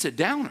Sunday. That's a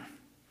downer.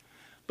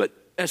 But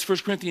as 1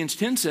 Corinthians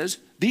 10 says,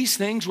 these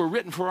things were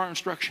written for our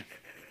instruction.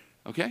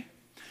 Okay?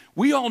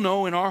 We all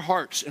know in our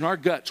hearts, in our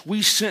guts,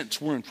 we sense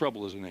we're in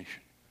trouble as a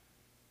nation.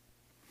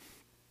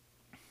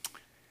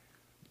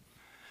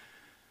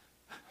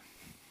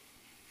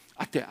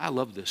 I tell you, I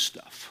love this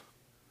stuff.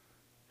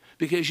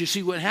 Because you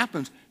see what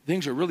happens,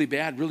 things are really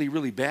bad, really,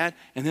 really bad,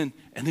 and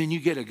then you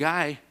get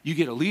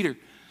a leader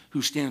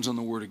who stands on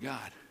the Word of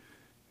God.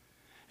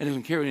 and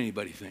doesn't care what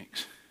anybody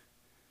thinks.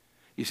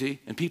 You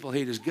see? And people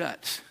hate his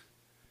guts.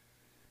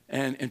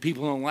 And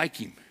people don't like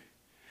him.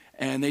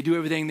 And they do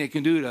everything they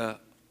can do to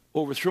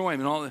overthrow him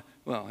and all that.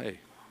 Well,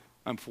 hey,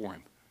 I'm for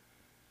him.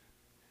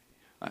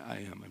 I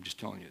am. I'm just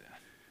telling you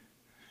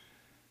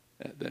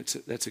that.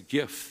 That's a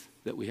gift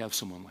that we have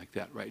someone like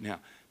that right now.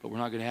 But we're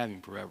not going to have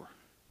him forever.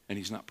 And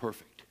he's not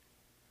perfect.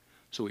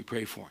 So we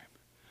pray for him.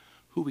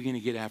 Who are we going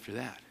to get after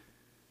that?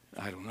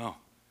 I don't know.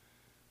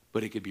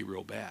 But it could be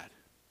real bad.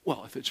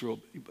 Well, if it's real,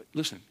 but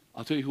listen,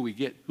 I'll tell you who we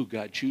get, who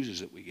God chooses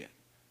that we get.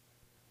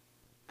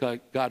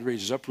 God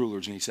raises up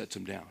rulers and he sets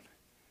them down.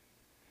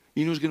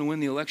 You know who's going to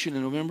win the election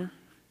in November?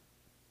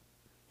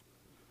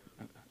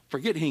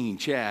 Forget hanging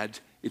chads.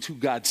 It's who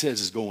God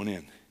says is going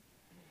in.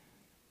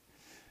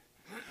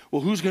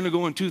 Well, who's going to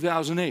go in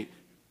 2008?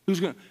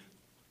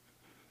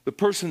 The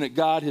person that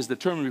God has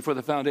determined before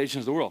the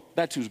foundations of the world.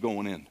 That's who's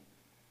going in.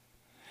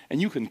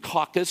 And you can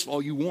caucus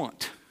all you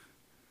want.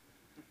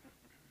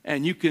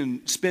 And you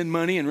can spend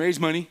money and raise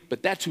money,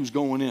 but that's who's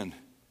going in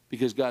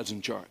because God's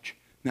in charge.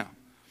 Now,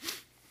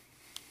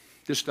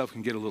 this stuff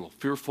can get a little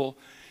fearful,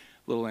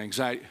 a little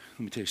anxiety. Let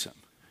me tell you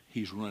something.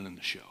 He's running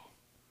the show.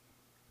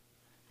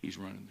 He's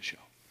running the show.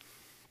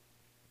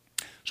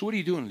 So what do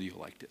you do in a deal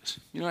like this?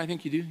 You know what I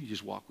think you do? You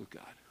just walk with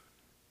God.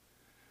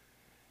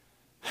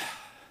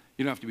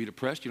 You don't have to be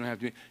depressed. You don't have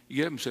to be. You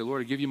get up and say,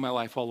 Lord, I give you my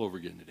life all over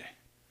again today.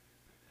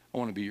 I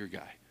want to be your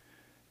guy.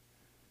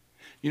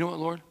 You know what,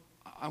 Lord?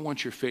 I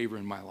want your favor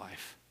in my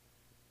life.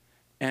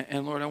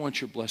 And Lord, I want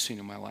your blessing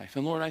in my life.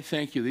 And Lord, I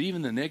thank you that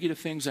even the negative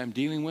things I'm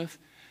dealing with,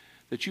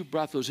 that you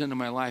brought those into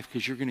my life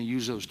because you're going to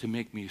use those to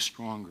make me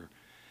stronger.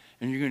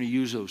 And you're going to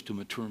use those to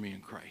mature me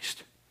in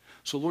Christ.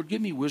 So Lord,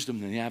 give me wisdom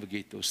to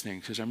navigate those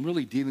things because I'm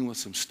really dealing with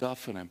some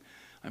stuff and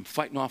I'm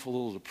fighting off a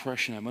little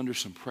depression. I'm under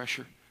some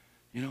pressure,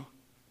 you know.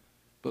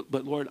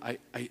 But Lord, I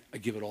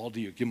give it all to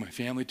you. I give my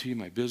family to you,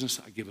 my business,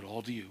 I give it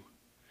all to you.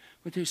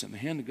 Let me tell you something.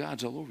 The hand of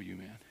God's all over you,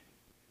 man.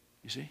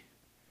 You see?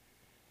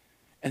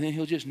 And then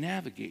he'll just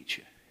navigate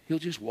you. He'll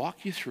just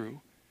walk you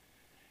through.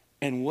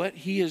 And what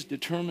he has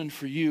determined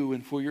for you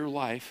and for your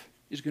life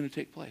is going to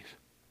take place.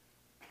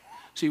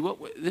 See,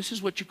 this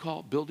is what you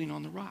call building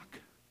on the rock.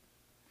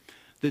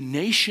 The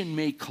nation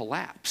may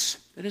collapse.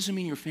 That doesn't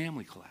mean your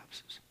family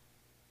collapses.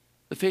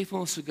 The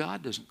faithfulness of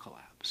God doesn't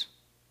collapse.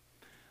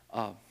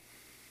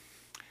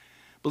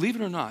 Believe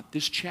it or not,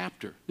 this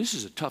chapter, this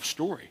is a tough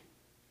story.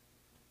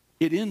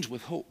 It ends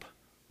with hope.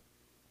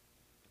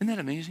 Isn't that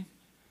amazing?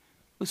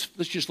 Let's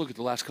just look at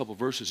the last couple of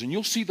verses, and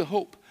you'll see the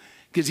hope.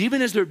 Because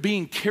even as they're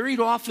being carried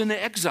off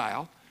into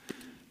exile,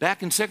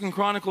 back in 2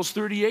 Chronicles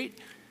 38,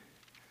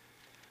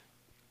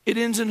 it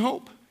ends in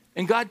hope.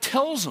 And God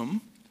tells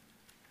them,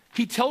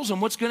 he tells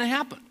them what's going to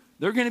happen.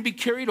 They're going to be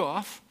carried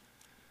off.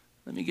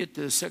 Let me get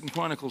to 2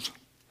 Chronicles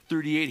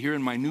 38 here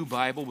in my new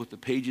Bible with the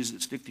pages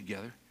that stick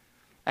together.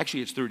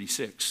 Actually, it's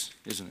 36,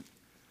 isn't it?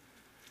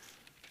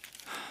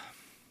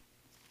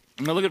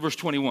 Now look at verse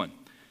 21.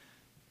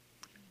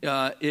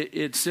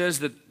 It says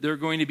that they're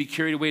going to be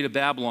carried away to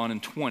Babylon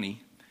in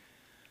 20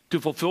 to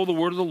fulfill the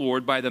word of the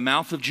Lord by the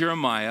mouth of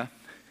Jeremiah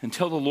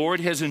until the Lord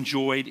has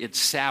enjoyed its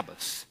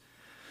Sabbaths.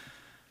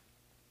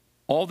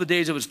 All the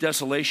days of its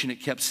desolation,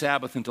 it kept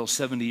Sabbath until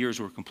 70 years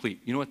were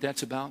complete. You know what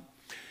that's about?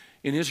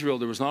 In Israel,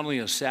 there was not only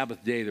a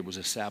Sabbath day, there was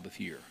a Sabbath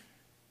year.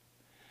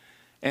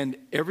 And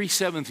every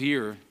seventh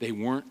year, they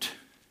weren't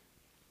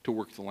to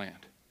work the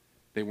land.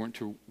 They weren't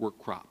to work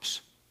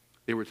crops.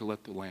 They were to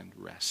let the land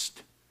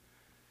rest.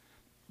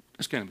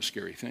 That's kind of a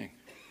scary thing.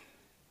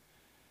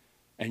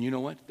 And you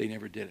know what? They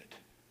never did it.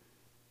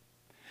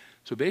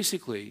 So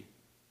basically,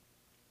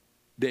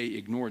 they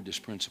ignored this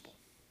principle.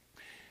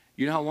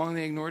 You know how long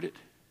they ignored it?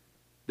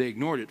 They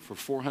ignored it for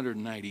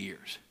 490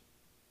 years.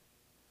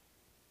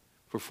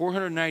 For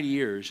 490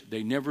 years,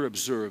 they never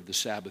observed the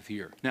Sabbath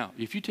year. Now,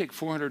 if you take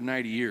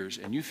 490 years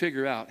and you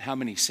figure out how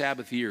many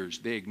Sabbath years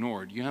they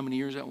ignored, you know how many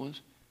years that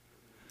was?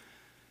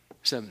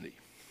 70.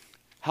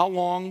 How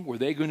long were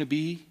they going to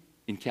be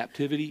in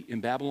captivity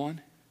in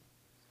Babylon?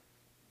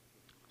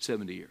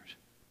 70 years.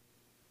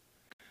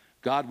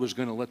 God was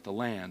going to let the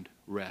land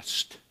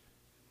rest.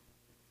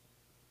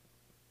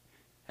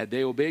 Had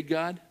they obeyed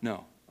God?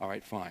 No. All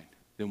right, fine.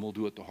 Then we'll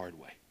do it the hard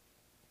way.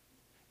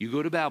 You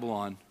go to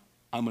Babylon,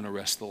 I'm going to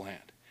rest the land.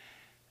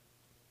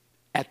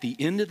 At the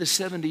end of the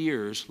 70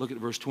 years, look at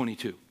verse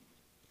 22.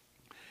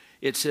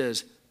 It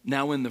says,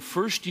 now in the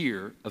first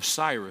year of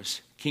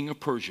Cyrus, king of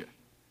Persia,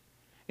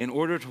 in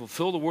order to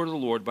fulfill the word of the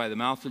Lord by the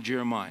mouth of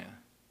Jeremiah,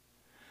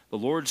 the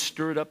Lord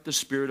stirred up the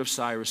spirit of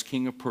Cyrus,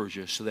 king of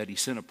Persia, so that he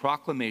sent a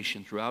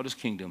proclamation throughout his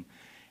kingdom,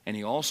 and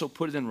he also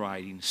put it in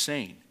writing,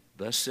 saying,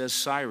 thus says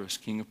Cyrus,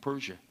 king of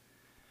Persia,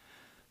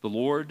 the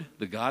Lord,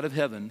 the God of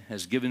heaven,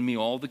 has given me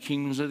all the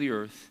kingdoms of the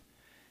earth,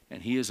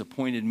 and he has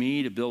appointed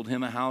me to build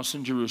him a house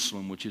in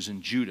Jerusalem, which is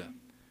in Judah.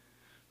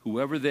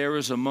 Whoever there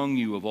is among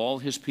you of all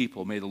his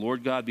people, may the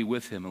Lord God be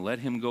with him, and let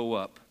him go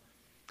up.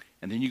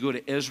 And then you go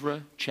to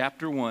Ezra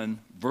chapter 1,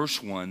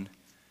 verse 1.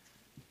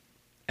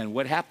 And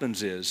what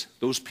happens is,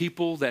 those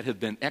people that have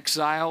been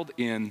exiled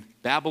in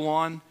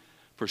Babylon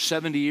for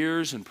 70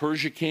 years, and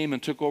Persia came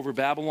and took over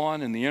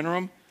Babylon in the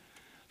interim.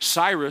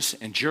 Cyrus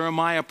and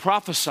Jeremiah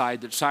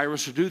prophesied that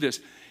Cyrus would do this.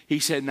 He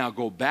said, now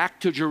go back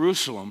to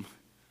Jerusalem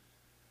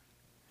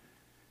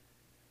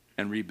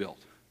and rebuild.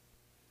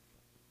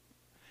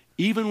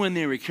 Even when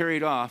they were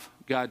carried off,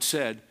 God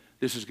said,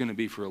 this is going to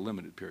be for a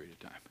limited period of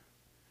time.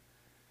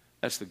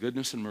 That's the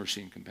goodness and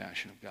mercy and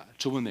compassion of God.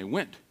 So when they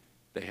went,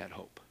 they had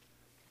hope.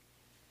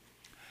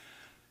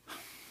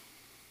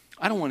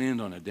 I don't want to end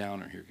on a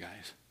downer here,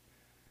 guys.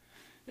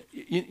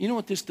 You know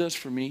what this does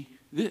for me?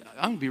 I'm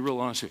going to be real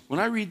honest here. When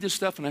I read this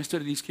stuff and I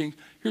study these kings,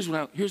 this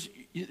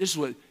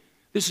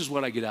is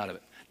what I get out of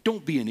it.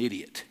 Don't be an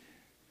idiot.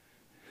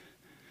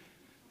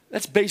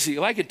 That's basically,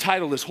 if I could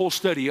title this whole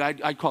study,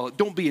 I'd call it,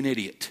 Don't Be an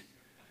Idiot.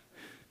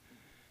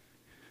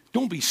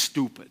 Don't be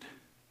stupid.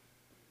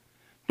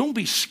 Don't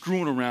be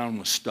screwing around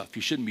with stuff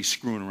you shouldn't be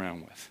screwing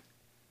around with.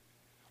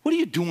 What are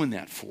you doing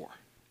that for?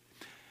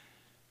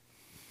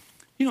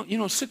 You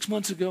know, 6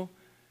 months ago,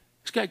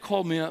 this guy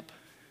called me up,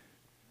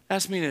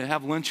 asked me to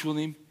have lunch with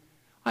him.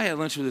 I had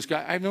lunch with this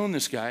guy. I've known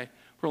this guy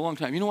for a long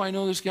time. You know why I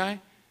know this guy?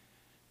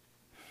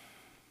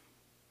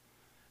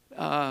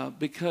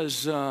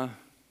 Because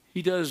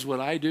he does what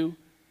I do.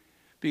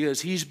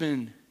 Because he's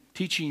been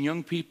teaching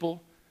young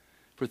people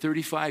for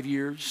 35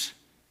 years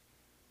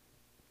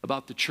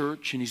about the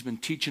church, and he's been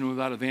teaching them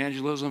about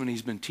evangelism, and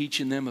he's been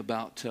teaching them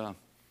about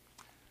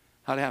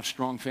how to have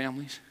strong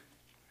families.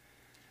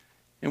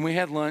 And we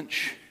had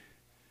lunch,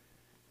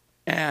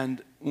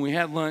 and when we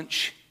had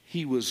lunch,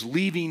 he was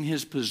leaving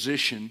his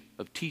position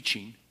of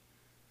teaching.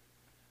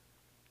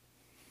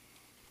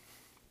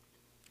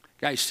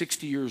 Guy's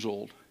 60 years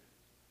old.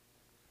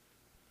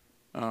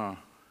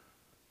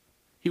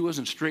 He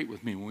wasn't straight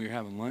with me when we were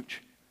having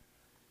lunch.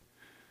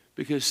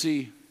 Because,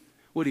 see,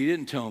 what he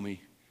didn't tell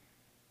me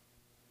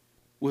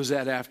was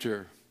that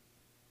after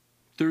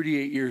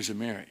 38 years of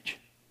marriage,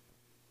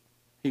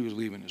 he was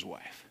leaving his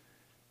wife.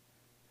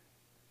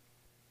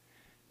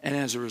 And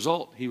as a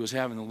result, he was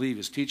having to leave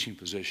his teaching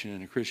position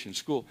in a Christian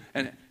school.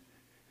 And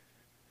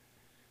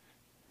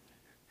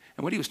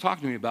what he was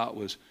talking to me about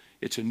was,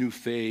 it's a new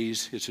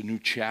phase, it's a new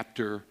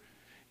chapter,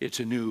 it's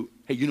a new,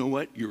 hey, you know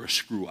what? You're a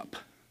screw up.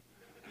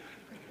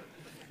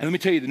 And let me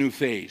tell you the new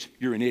phase.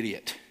 You're an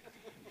idiot.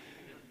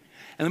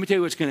 And let me tell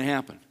you what's going to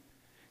happen.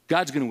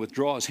 God's going to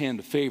withdraw his hand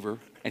of favor,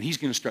 and he's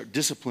going to start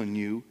disciplining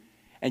you.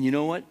 And you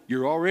know what?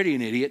 You're already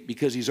an idiot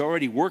because he's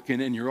already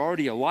working, and you're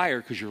already a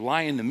liar because you're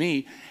lying to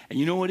me. And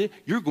you know what?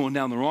 You're going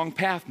down the wrong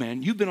path,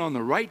 man. You've been on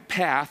the right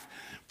path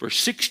for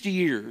 60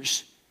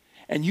 years,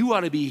 and you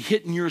ought to be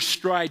hitting your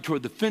stride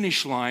toward the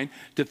finish line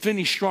to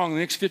finish strong in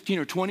the next 15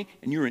 or 20,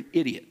 and you're an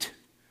idiot.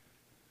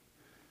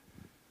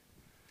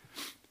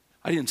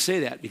 I didn't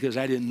say that because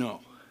I didn't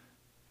know,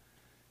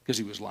 because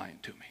he was lying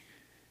to me.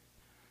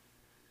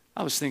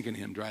 I was thinking of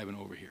him driving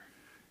over here.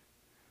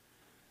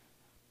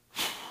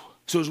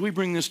 So as we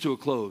bring this to a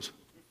close,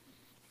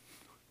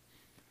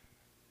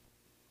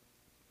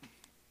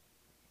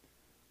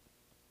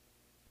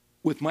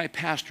 with my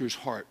pastor's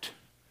heart,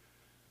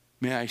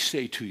 may I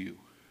say to you,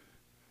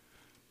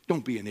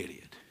 don't be an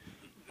idiot.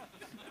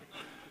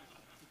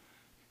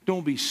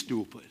 Don't be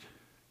stupid.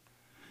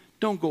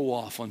 Don't go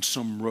off on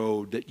some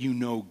road that you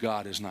know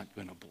God is not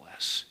going to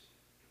bless.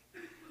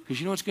 Because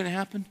you know what's going to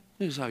happen?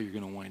 This is how you're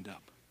going to wind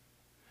up.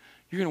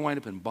 You're going to wind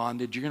up in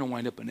bondage. You're going to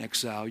wind up in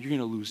exile. You're going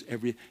to lose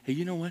everything. Hey,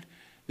 you know what?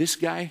 This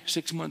guy,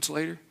 6 months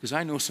later, because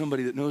I know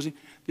somebody that knows him,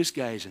 this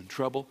guy is in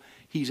trouble.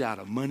 He's out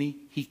of money.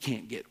 He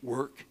can't get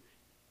work.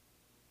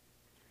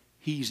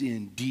 He's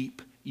in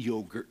deep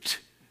yogurt.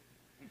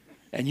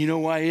 And you know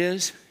why he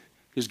is?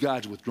 Because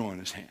God's withdrawing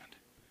his hand.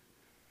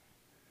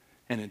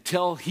 And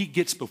until he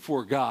gets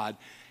before God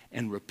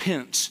and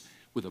repents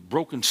with a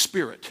broken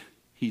spirit,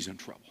 he's in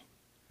trouble.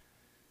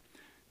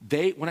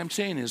 What I'm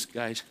saying is,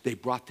 guys, they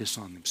brought this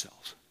on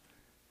themselves.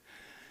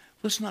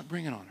 Let's not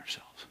bring it on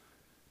ourselves.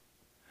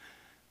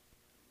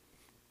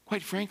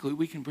 Quite frankly,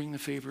 we can bring the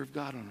favor of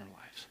God on our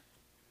lives.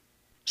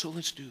 So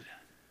let's do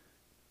that.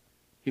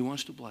 He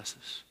wants to bless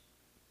us.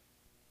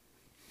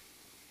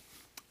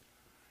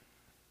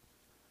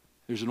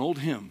 There's an old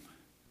hymn,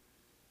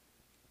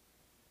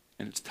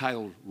 and it's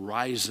titled,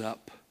 Rise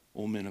Up,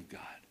 O Men of God.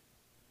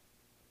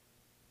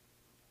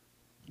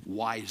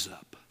 Wise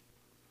up,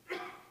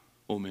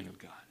 O men of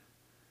God.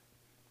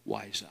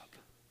 Wise up.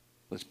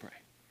 Let's pray.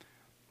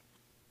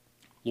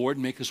 Lord,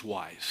 make us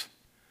wise.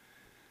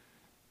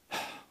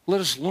 Let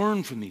us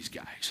learn from these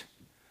guys.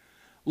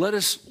 Let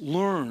us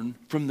learn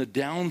from the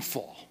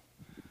downfall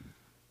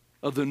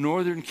of the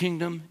northern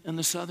kingdom and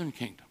the southern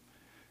kingdom.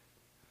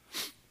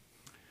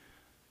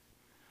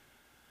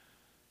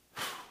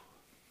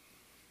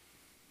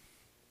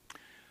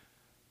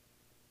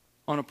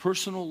 On a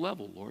personal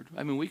level, Lord.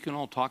 I mean, we can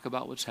all talk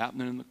about what's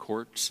happening in the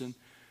courts and,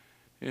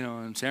 you know,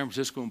 in San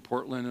Francisco and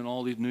Portland and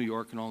all these New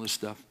York and all this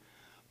stuff.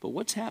 But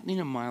what's happening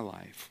in my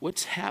life?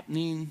 What's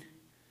happening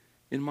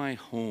in my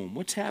home?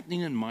 What's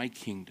happening in my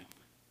kingdom?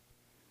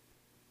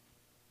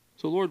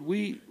 So, Lord,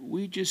 we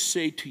just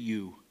say to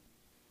you,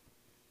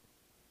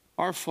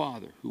 our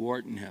Father who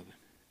art in heaven,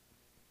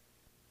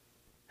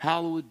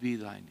 Hallowed be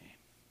thy name.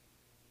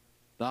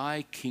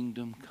 Thy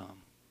kingdom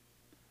come.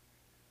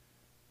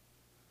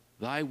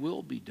 Thy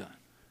will be done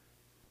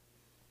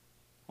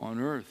on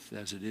earth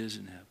as it is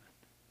in heaven.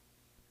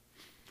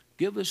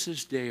 Give us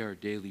this day our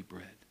daily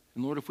bread.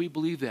 And Lord, if we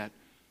believe that,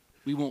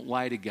 we won't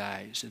lie to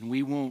guys and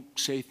we won't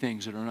say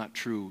things that are not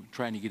true,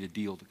 trying to get a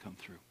deal to come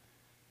through.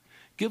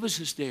 Give us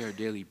this day our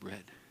daily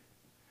bread.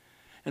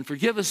 And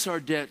forgive us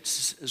our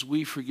debts as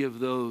we forgive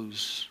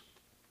those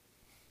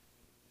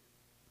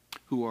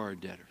who are our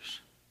debtors.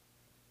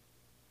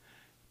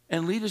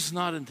 And lead us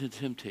not into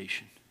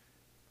temptation,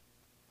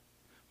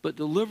 but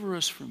deliver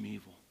us from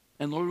evil.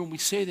 And Lord, when we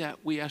say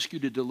that, we ask you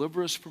to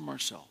deliver us from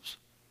ourselves.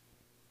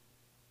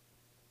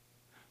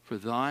 For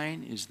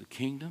thine is the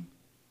kingdom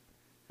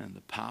and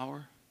the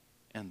power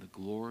and the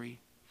glory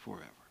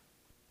forever.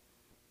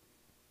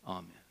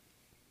 Amen.